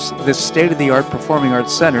Playhouse, this state-of-the-art performing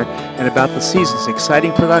arts center, and about the season's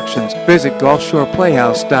exciting productions, visit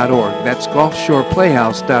GulfShorePlayhouse.org. That's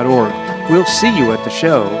GulfShorePlayhouse.org. We'll see you at the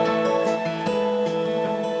show.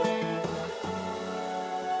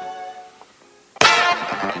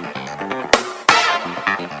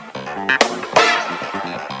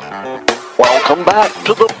 Welcome back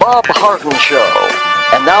to the Bob Harden Show.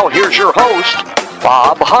 And now here's your host,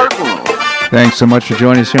 Bob Harden. Thanks so much for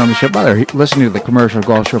joining us here on the show. By the way, listening to the commercial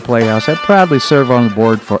Gulf Shore Playhouse, I proudly serve on the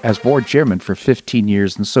board as board chairman for 15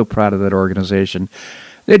 years and so proud of that organization.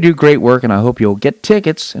 They do great work, and I hope you'll get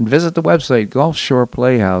tickets and visit the website,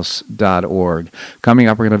 GulfShorePlayhouse.org. Coming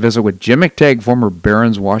up, we're going to visit with Jim McTagg, former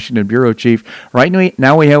Barron's Washington Bureau Chief. Right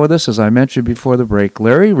now we have with us, as I mentioned before the break,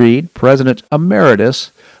 Larry Reed, President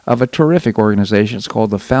Emeritus of a terrific organization. It's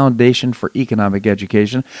called the Foundation for Economic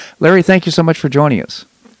Education. Larry, thank you so much for joining us.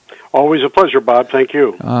 Always a pleasure, Bob. Thank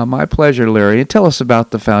you. My pleasure, Larry. And tell us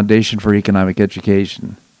about the Foundation for Economic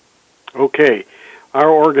Education. Okay. Our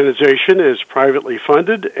organization is privately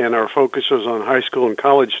funded, and our focus is on high school and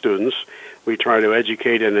college students. We try to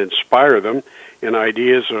educate and inspire them in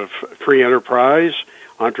ideas of free enterprise,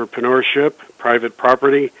 entrepreneurship, private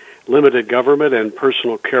property, limited government, and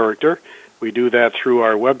personal character. We do that through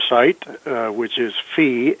our website, which is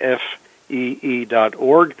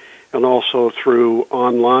FEE.org, and also through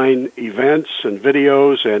online events and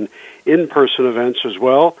videos and in-person events as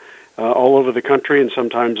well, all over the country and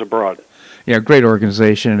sometimes abroad. Yeah, great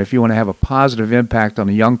organization. And if you want to have a positive impact on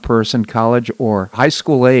a young person, college or high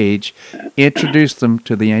school age, introduce them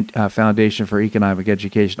to the Foundation for Economic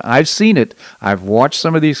Education. I've seen it. I've watched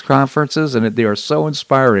some of these conferences, and they are so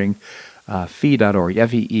inspiring. FEE.org,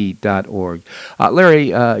 FEE.org. Larry,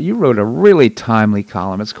 you wrote a really timely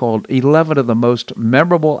column. It's called 11 of the Most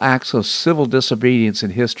Memorable Acts of Civil Disobedience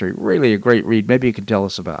in History. Really a great read. Maybe you can tell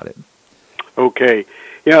us about it. Okay.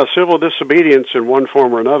 Yeah, civil disobedience in one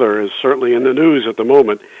form or another is certainly in the news at the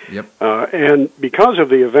moment. Yep. And because of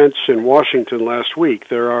the events in Washington last week,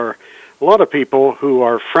 there are a lot of people who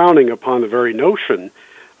are frowning upon the very notion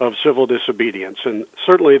of civil disobedience, and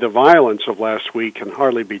certainly the violence of last week can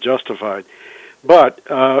hardly be justified. But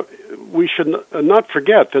we should not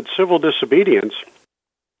forget that civil disobedience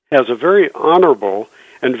has a very honorable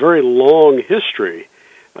and very long history.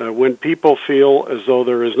 When people feel as though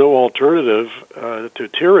there is no alternative to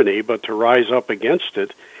tyranny but to rise up against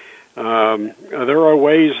it, there are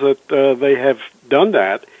ways that they have done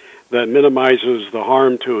that minimizes the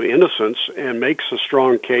harm to innocence and makes a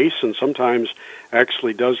strong case, and sometimes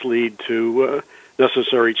actually does lead to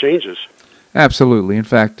necessary changes. Absolutely. In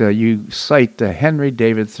fact, you cite Henry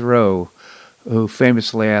David Thoreau, who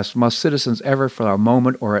famously asked, "Must citizens ever for a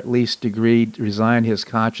moment or at least degree resign his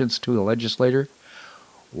conscience to the legislator?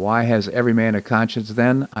 Why has every man a conscience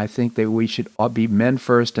then? I think that we should all be men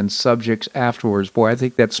first and subjects afterwards." Boy, I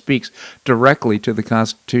think that speaks directly to the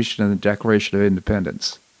Constitution and the Declaration of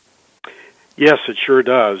Independence. Yes, it sure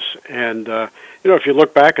does. And, if you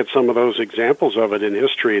look back at some of those examples of it in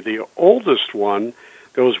history, the oldest one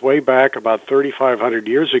goes way back about 3,500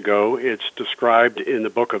 years ago. It's described in the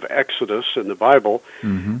book of Exodus in the Bible,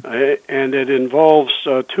 and it involves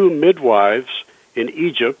two midwives in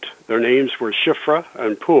Egypt. Their names were Shiphrah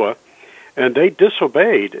and Puah, and they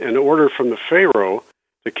disobeyed an order from the Pharaoh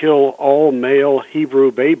to kill all male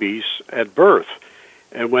Hebrew babies at birth.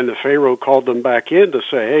 And when the Pharaoh called them back in to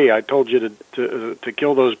say, "Hey, I told you to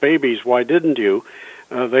kill those babies, why didn't you?"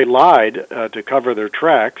 They lied to cover their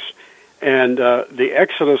tracks. And the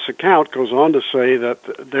Exodus account goes on to say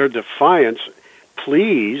that their defiance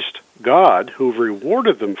pleased God, who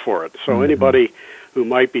rewarded them for it. So anybody who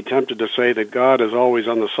might be tempted to say that God is always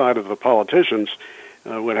on the side of the politicians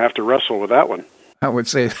would have to wrestle with that one. I would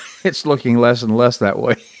say it's looking less and less that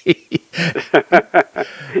way.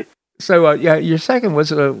 So, your second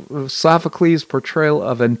was Sophocles' portrayal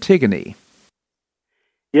of Antigone.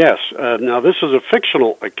 Yes. Now, this is a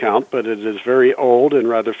fictional account, but it is very old and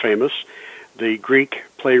rather famous. The Greek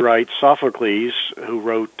playwright Sophocles, who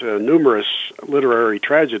wrote numerous literary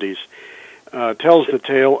tragedies, tells the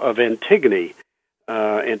tale of Antigone.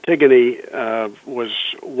 Antigone was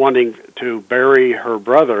wanting to bury her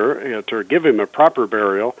brother, to give him a proper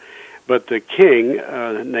burial, but the king,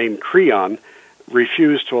 named Creon,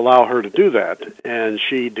 refused to allow her to do that, and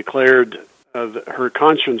she declared her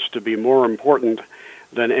conscience to be more important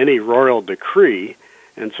than any royal decree,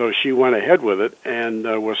 and so she went ahead with it and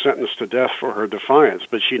was sentenced to death for her defiance,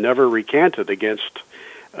 but she never recanted against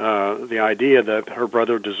the idea that her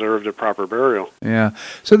brother deserved a proper burial. Yeah.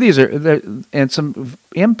 So these are, and some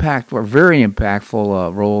very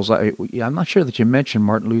impactful roles. I'm not sure that you mentioned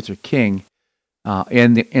Martin Luther King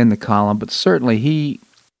in the column, but certainly he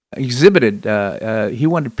exhibited, he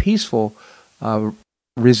wanted peaceful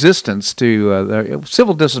resistance to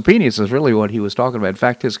civil disobedience is really what he was talking about. In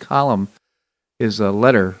fact, his column, his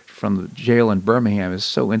letter from the jail in Birmingham is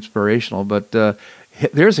so inspirational. But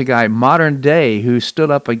there's a guy, modern day, who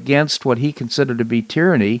stood up against what he considered to be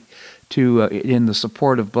tyranny in the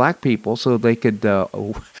support of black people so they could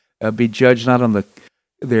be judged not on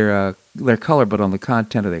their color but on the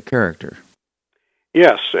content of their character.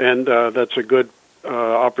 Yes, and that's a good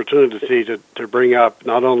opportunity to bring up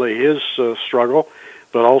not only his struggle,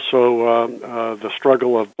 but also the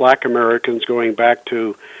struggle of black Americans going back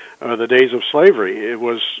to the days of slavery. It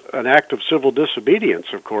was an act of civil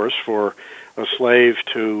disobedience, of course, for a slave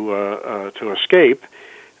to escape.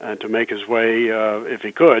 to make his way, if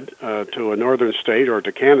he could, to a northern state or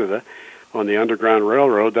to Canada on the Underground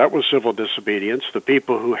Railroad. That was civil disobedience. The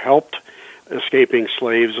people who helped escaping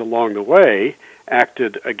slaves along the way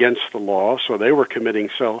acted against the law, so they were committing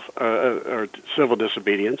or civil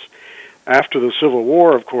disobedience. After the Civil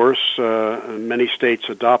War, of course, many states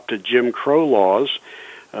adopted Jim Crow laws,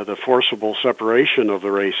 the forcible separation of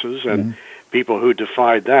the races, and people who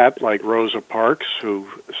defied that, like Rosa Parks, who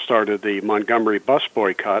started the Montgomery bus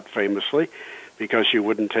boycott famously because she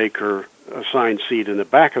wouldn't take her assigned seat in the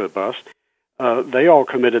back of the bus, they all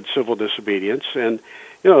committed civil disobedience. And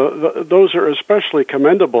those are especially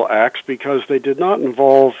commendable acts because they did not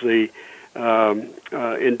involve the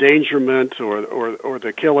endangerment or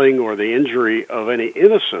the killing or the injury of any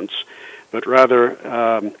innocents, but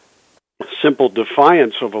rather simple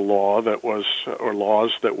defiance of a law that was, or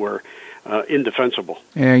laws that were indefensible.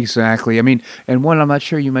 Yeah, exactly. I mean, and one I'm not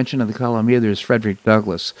sure you mentioned in the column either is Frederick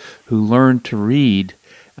Douglass, who learned to read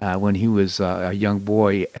when he was a young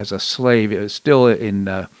boy as a slave. It was still in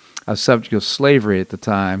a subject of slavery at the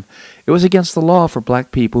time. It was against the law for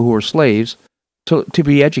black people who were slaves to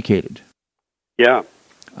be educated. Yeah.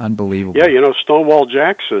 Unbelievable. Yeah, Stonewall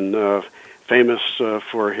Jackson, famous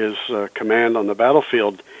for his command on the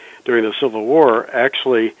battlefield during the Civil War,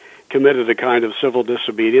 actually committed a kind of civil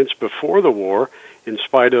disobedience before the war, in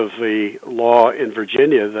spite of the law in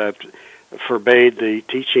Virginia that forbade the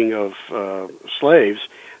teaching of slaves.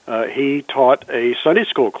 He taught a Sunday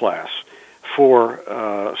school class for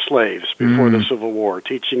slaves before the Civil War,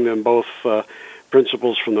 teaching them both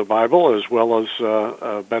principles from the Bible as well as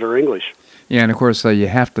better English. Yeah, and of course, you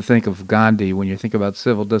have to think of Gandhi when you think about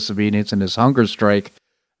civil disobedience and his hunger strike.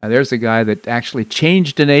 There's a guy that actually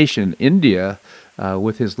changed a nation, India,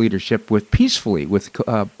 with his leadership, with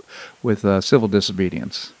civil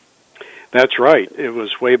disobedience. That's right. It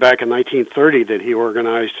was way back in 1930 that he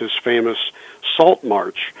organized his famous Salt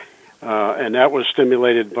March, and that was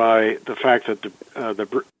stimulated by the fact that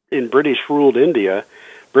in British-ruled India,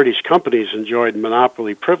 British companies enjoyed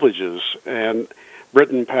monopoly privileges, and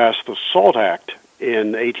Britain passed the Salt Act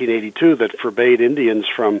in 1882 that forbade Indians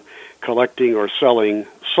from collecting or selling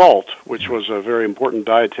salt, which was a very important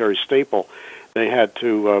dietary staple. They had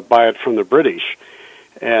to buy it from the British.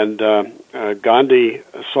 And Gandhi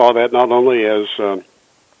saw that not only as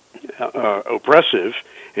oppressive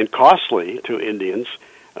and costly to Indians,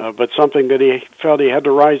 but something that he felt he had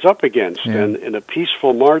to rise up against. Yeah. And in a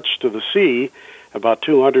peaceful march to the sea, about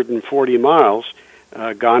 240 miles,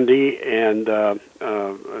 Gandhi and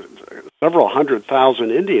several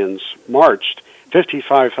 100,000 Indians marched.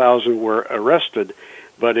 55,000 were arrested,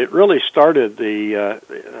 but it really started the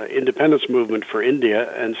independence movement for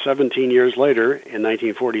India, and 17 years later, in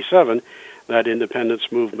 1947, that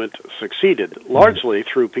independence movement succeeded, largely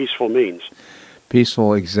through peaceful means.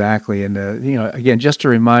 Peaceful, exactly. And, again, just a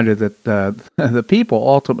reminder that the people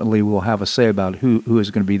ultimately will have a say about who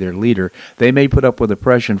is going to be their leader. They may put up with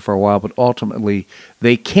oppression for a while, but ultimately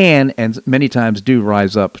they can and many times do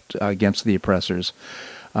rise up against the oppressors.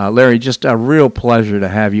 Larry, just a real pleasure to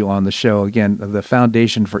have you on the show. Again, the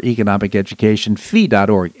Foundation for Economic Education,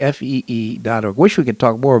 FEE.org, FEE.org. Wish we could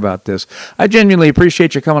talk more about this. I genuinely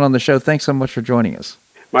appreciate you coming on the show. Thanks so much for joining us.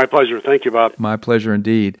 My pleasure. Thank you, Bob. My pleasure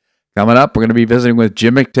indeed. Coming up, we're going to be visiting with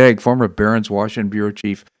Jim McTague, former Barron's Washington Bureau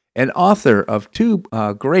Chief and author of two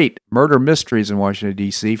great murder mysteries in Washington,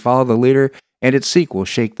 D.C., Follow the Leader and its sequel,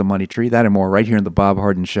 Shake the Money Tree. That and more right here in The Bob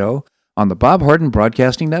Harden Show on the Bob Harden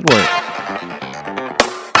Broadcasting Network.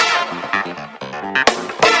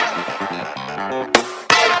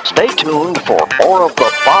 Stay tuned for more of The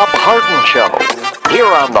Bob Harden Show here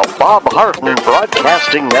on the Bob Harden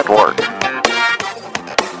Broadcasting Network.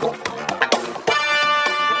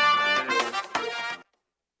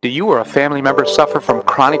 Do you or a family member suffer from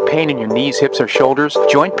chronic pain in your knees, hips, or shoulders?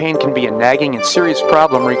 Joint pain can be a nagging and serious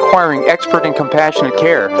problem requiring expert and compassionate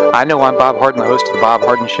care. I know I'm Bob Harden, the host of The Bob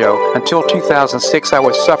Harden Show. Until 2006, I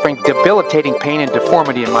was suffering debilitating pain and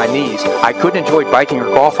deformity in my knees. I couldn't enjoy biking or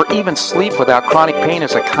golf or even sleep without chronic pain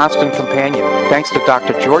as a constant companion. Thanks to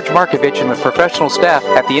Dr. George Markovich and the professional staff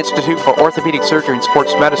at the Institute for Orthopedic Surgery and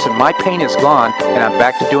Sports Medicine, my pain is gone and I'm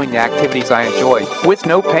back to doing the activities I enjoy with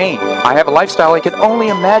no pain. I have a lifestyle I could only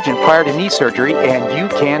imagine prior to knee surgery, and you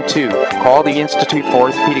can too. Call the Institute for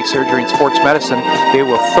Orthopedic Surgery and Sports Medicine. They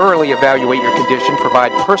will thoroughly evaluate your condition,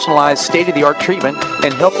 provide personalized, state-of-the-art treatment,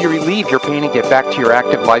 and help you relieve your pain and get back to your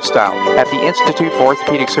active lifestyle. At the Institute for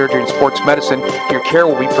Orthopedic Surgery and Sports Medicine, your care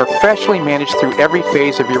will be professionally managed through every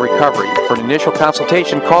phase of your recovery. For an initial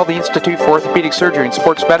consultation, call the Institute for Orthopedic Surgery and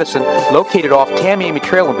Sports Medicine, located off Tamiami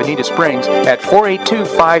Trail in Bonita Springs, at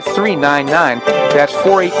 482-5399. That's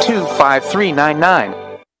 482-5399.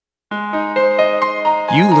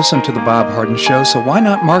 You listen to The Bob Harden Show, so why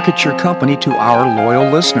not market your company to our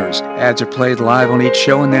loyal listeners? Ads are played live on each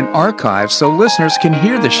show and then archived so listeners can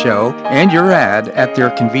hear the show and your ad at their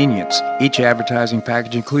convenience. Each advertising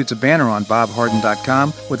package includes a banner on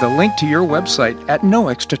bobharden.com with a link to your website at no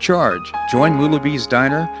extra charge. Join Lulabee's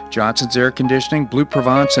Diner, Johnson's Air Conditioning, Blue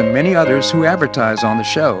Provence, and many others who advertise on the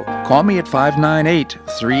show. Call me at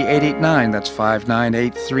 598-3889, that's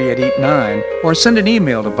 598-3889, or send an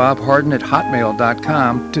email to bobharden@hotmail.com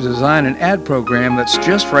to design an ad program that's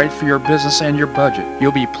just right for your business and your budget.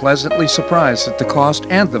 You'll be pleasantly surprised at the cost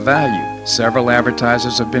and the value. Several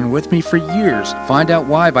advertisers have been with me for years. Find out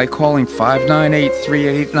why by calling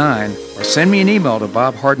 598-3889 or send me an email to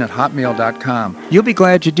bobharden@hotmail.com. You'll be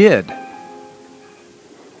glad you did.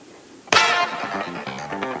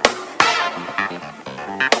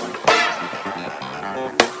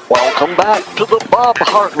 Welcome back to the Bob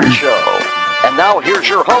Harden Show. And now here's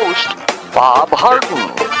your host, Bob Harden.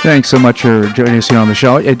 Thanks so much for joining us here on the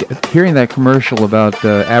show. Hearing that commercial about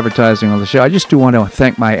advertising on the show, I just do want to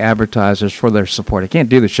thank my advertisers for their support. I can't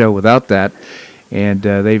do the show without that, and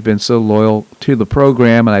they've been so loyal to the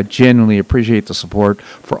program, and I genuinely appreciate the support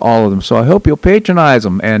for all of them. So I hope you'll patronize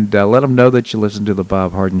them and let them know that you listen to the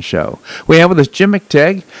Bob Harden Show. We have with us Jim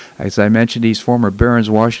McTagg. As I mentioned, he's former Barron's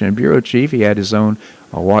Washington bureau chief. He had his own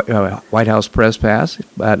White House press pass,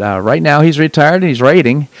 but right now he's retired and he's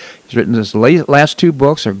writing. He's written his last two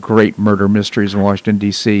books are great murder mysteries in Washington,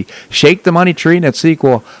 D.C. Shake the Money Tree and its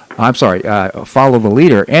sequel, Follow the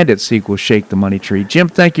Leader, and its sequel, Shake the Money Tree. Jim,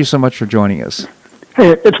 thank you so much for joining us.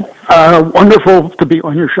 Hey, it's wonderful to be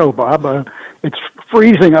on your show, Bob. It's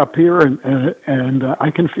freezing up here, and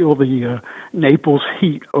I can feel the Naples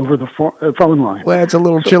heat over the phone line. Well, it's a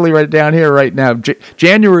little chilly right down here right now.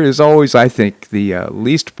 January is always, I think, the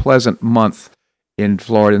least pleasant month in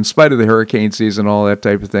Florida, in spite of the hurricane season, all that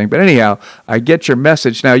type of thing. But anyhow, I get your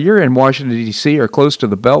message. Now, you're in Washington, D.C., or close to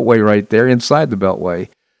the Beltway right there, inside the Beltway.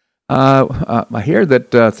 I hear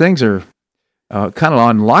that things are kind of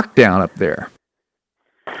on lockdown up there.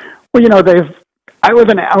 Well, I live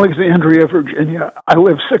in Alexandria, Virginia. I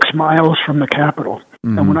live 6 miles from the Capitol.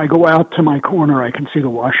 Mm-hmm. And when I go out to my corner, I can see the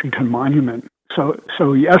Washington Monument.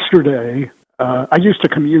 So yesterday, I used to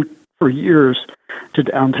commute for years to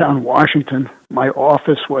downtown Washington. My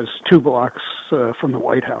office was 2 blocks from the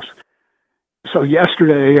White House. So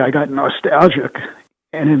yesterday, I got nostalgic.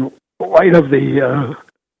 And in light of the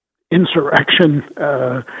insurrection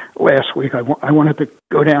last week, I wanted to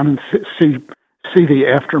go down and see the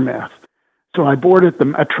aftermath. So I boarded the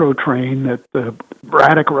metro train at the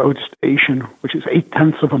Braddock Road Station, which is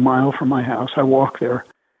 0.8 of a mile from my house. I walk there.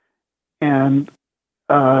 And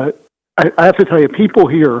I have to tell you, people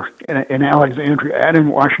here in Alexandria and in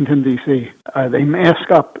Washington, D.C., they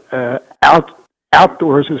mask up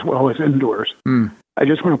outdoors as well as indoors. Mm. I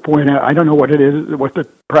just want to point out, I don't know what it is, what the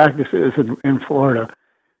practice is in Florida,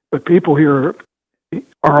 but people here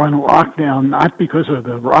are on lockdown not because of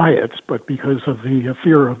the riots, but because of the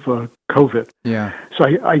fear of COVID. Yeah. So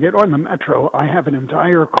I get on the metro. I have an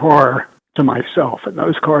entire car to myself, and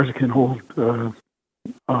those cars can hold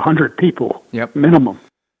 100 people minimum.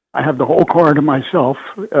 I have the whole car to myself.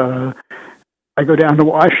 I go down to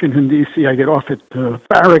Washington, D.C. I get off at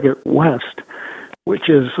Farragut West, which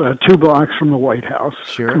is 2 blocks from the White House.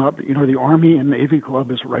 Sure. Come up, the Army and Navy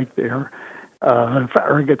Club is right there.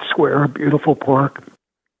 Farragut Square, a beautiful park.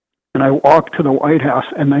 And I walk to the White House,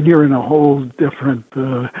 and then you're in a whole different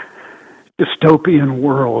dystopian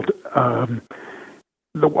world.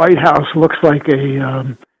 The White House looks like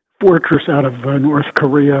a fortress out of North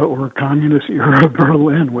Korea or communist-era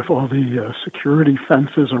Berlin with all the security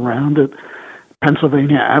fences around it.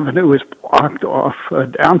 Pennsylvania Avenue is blocked off.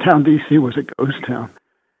 Downtown D.C. was a ghost town.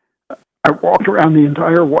 I walked around the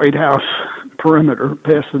entire White House perimeter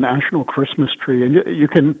past the National Christmas tree, and you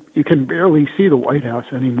can barely see the White House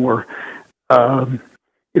anymore.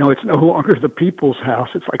 It's no longer the people's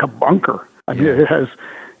house; it's like a bunker. I mean, it has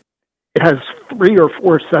 3 or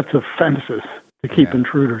 4 sets of fences to keep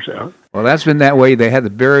intruders out. Well, that's been that way. They had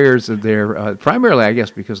the barriers there, primarily, I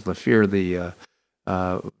guess, because of the fear of the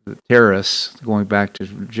terrorists going back to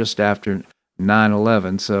just after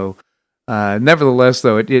 9/11. So. Nevertheless,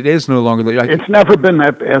 though, it is no longer. It's never been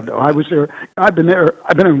that bad, though. I was there. I've been there.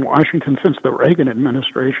 I've been in Washington since the Reagan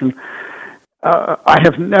administration. I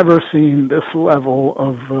have never seen this level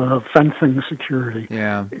of fencing security.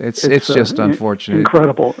 Yeah, it's just unfortunate.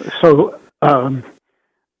 Incredible. So I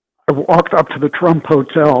walked up to the Trump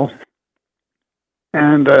Hotel,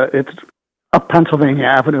 and it's up Pennsylvania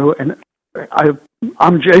Avenue, and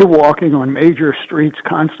I'm jaywalking on major streets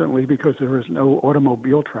constantly because there is no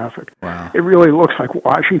automobile traffic. Wow. It really looks like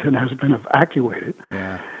Washington has been evacuated.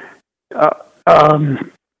 Yeah.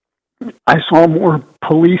 I saw more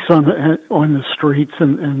police on the streets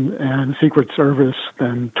and Secret Service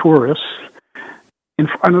than tourists. In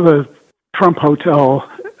front of the Trump Hotel,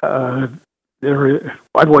 by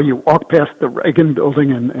the way, you walk past the Reagan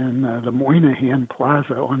Building and the Moynihan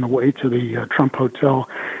Plaza on the way to the Trump Hotel.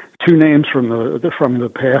 Two names from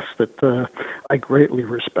the past that I greatly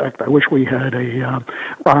respect. I wish we had a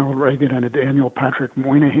Ronald Reagan and a Daniel Patrick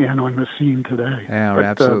Moynihan on the scene today. Yeah, but,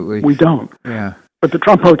 absolutely. We don't. Yeah. But the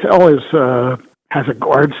Trump Hotel has a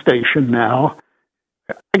guard station now.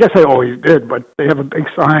 I guess they always did, but they have a big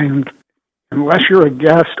sign. Unless you're a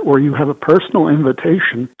guest or you have a personal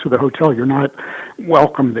invitation to the hotel, you're not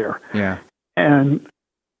welcome there. Yeah. And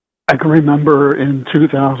I can remember in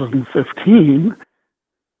 2015,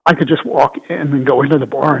 I could just walk in and go into the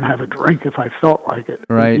bar and have a drink if I felt like it.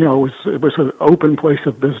 Right. You know, it was an open place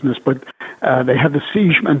of business, but they had the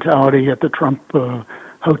siege mentality at the Trump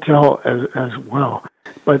hotel as well.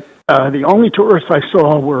 But the only tourists I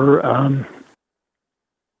saw were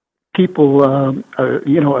people, a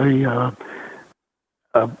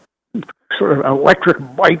sort of electric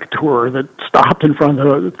bike tour that stopped in front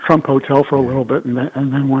of the Trump Hotel for a little bit and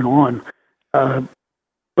then went on.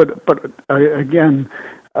 But again,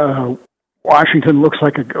 Washington looks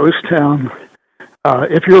like a ghost town.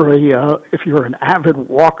 If you're an avid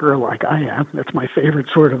walker like I am, that's my favorite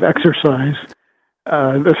sort of exercise.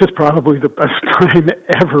 This is probably the best time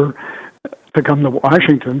ever to come to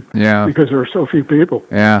Washington. Yeah. Because there are so few people.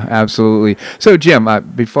 Yeah, absolutely. So, Jim,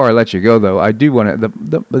 before I let you go, though, I do want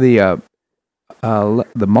to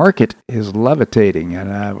the market is levitating, and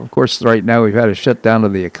of course, right now we've had a shutdown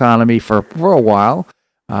of the economy for a while.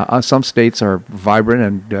 Some states are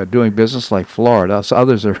vibrant and doing business, like Florida. So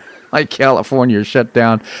others are like California, shut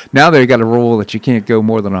down. Now they've got a rule that you can't go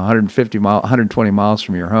more than 120 miles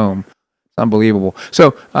from your home. It's unbelievable.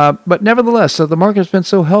 So, but nevertheless, so the market's been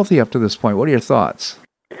so healthy up to this point. What are your thoughts?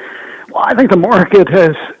 Well, I think the market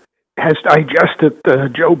has digested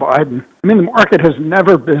Joe Biden. I mean, the market has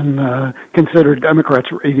never been considered Democrats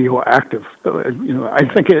radioactive. I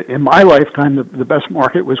think in my lifetime, the best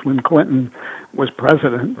market was when Clinton was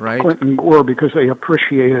president, right. Clinton Gore, because they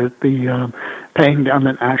appreciated the paying down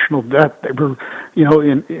the national debt. They were,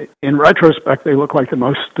 in retrospect, they look like the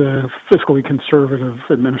most fiscally conservative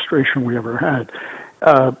administration we ever had.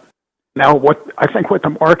 Now, what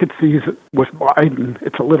the market sees with Biden,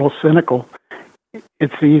 it's a little cynical.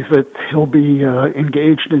 It sees that he'll be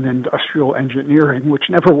engaged in industrial engineering, which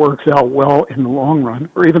never works out well in the long run,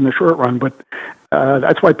 or even the short run. But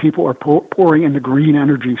that's why people are pouring into green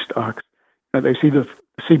energy stocks. They see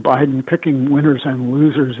Biden picking winners and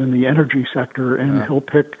losers in the energy sector, and he'll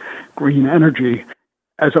pick green energy,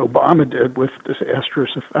 as Obama did with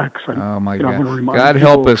disastrous effects. And, oh, my God. I'm going to remind God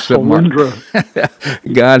help us.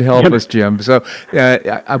 God help us, Jim. So,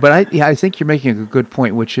 but I think you're making a good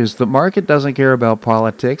point, which is the market doesn't care about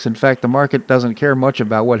politics. In fact, the market doesn't care much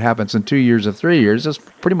about what happens in 2 years or 3 years. It's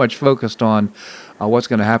pretty much focused on what's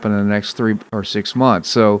going to happen in the next 3 or 6 months.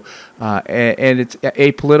 So, and it's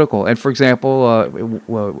apolitical. And, for example,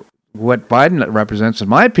 what Biden represents, in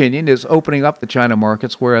my opinion, is opening up the China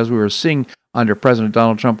markets, whereas we were seeing under President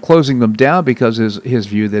Donald Trump closing them down because his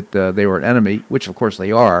view that they were an enemy, which of course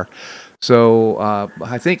they are. So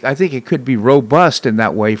I think it could be robust in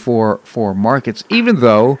that way for markets, even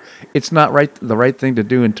though it's not the right thing to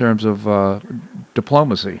do in terms of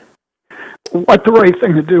diplomacy. What the right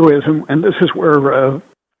thing to do is, and this is where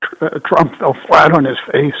Trump fell flat on his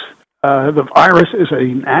face, the virus is a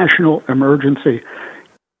national emergency.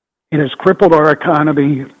 It has crippled our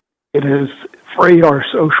economy. It has frayed our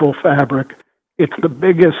social fabric. It's the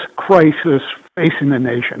biggest crisis facing the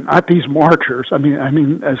nation, not these marchers. I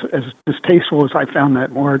mean, as distasteful as I found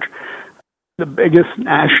that march, the biggest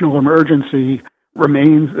national emergency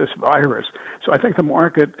remains this virus. So I think the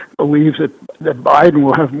market believes that Biden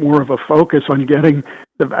will have more of a focus on getting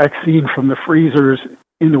the vaccine from the freezers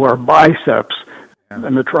into our biceps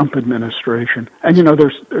than the Trump administration. And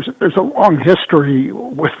there's a long history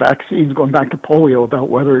with vaccines going back to polio about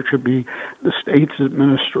whether it should be the states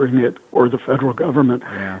administering it or the federal government.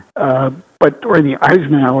 Yeah. But during the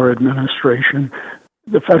Eisenhower administration,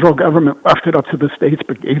 the federal government left it up to the states,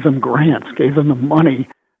 but gave them grants, gave them the money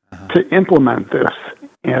to implement this.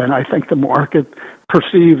 And I think the market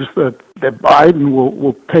perceives that Biden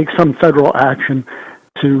will take some federal action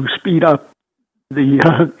to speed up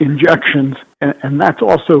injections, and that's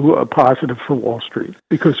also a positive for Wall Street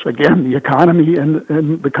because, again, the economy and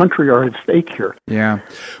the country are at stake here. Yeah.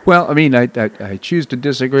 Well, I mean, I choose to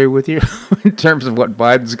disagree with you in terms of what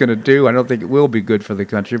Biden's going to do. I don't think it will be good for the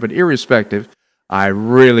country, but irrespective, I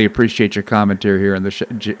really appreciate your commentary here on the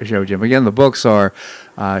show, Jim. Again, the books are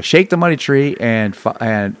Shake the Money Tree and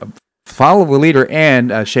Follow the Leader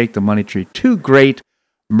and Shake the Money Tree. Two great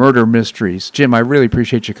murder mysteries. Jim, I really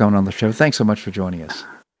appreciate you coming on the show. Thanks so much for joining us.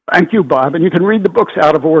 Thank you, Bob. And you can read the books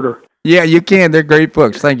out of order. Yeah, you can. They're great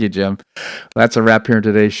books. Thank you, Jim. That's a wrap here in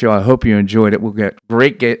today's show. I hope you enjoyed it. We'll get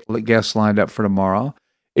great guests lined up for tomorrow.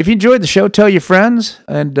 If you enjoyed the show, tell your friends.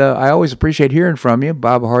 And I always appreciate hearing from you.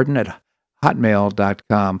 Bob Harden at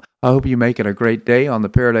hotmail.com. I hope you make it a great day on the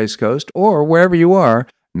Paradise Coast or wherever you are.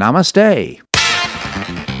 Namaste.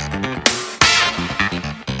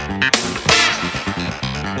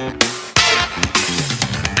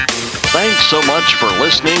 Thanks so much for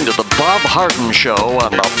listening to the Bob Harden Show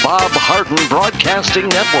on the Bob Harden Broadcasting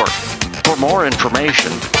Network. For more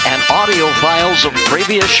information and audio files of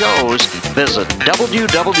previous shows, visit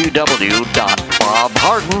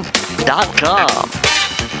www.bobharden.com.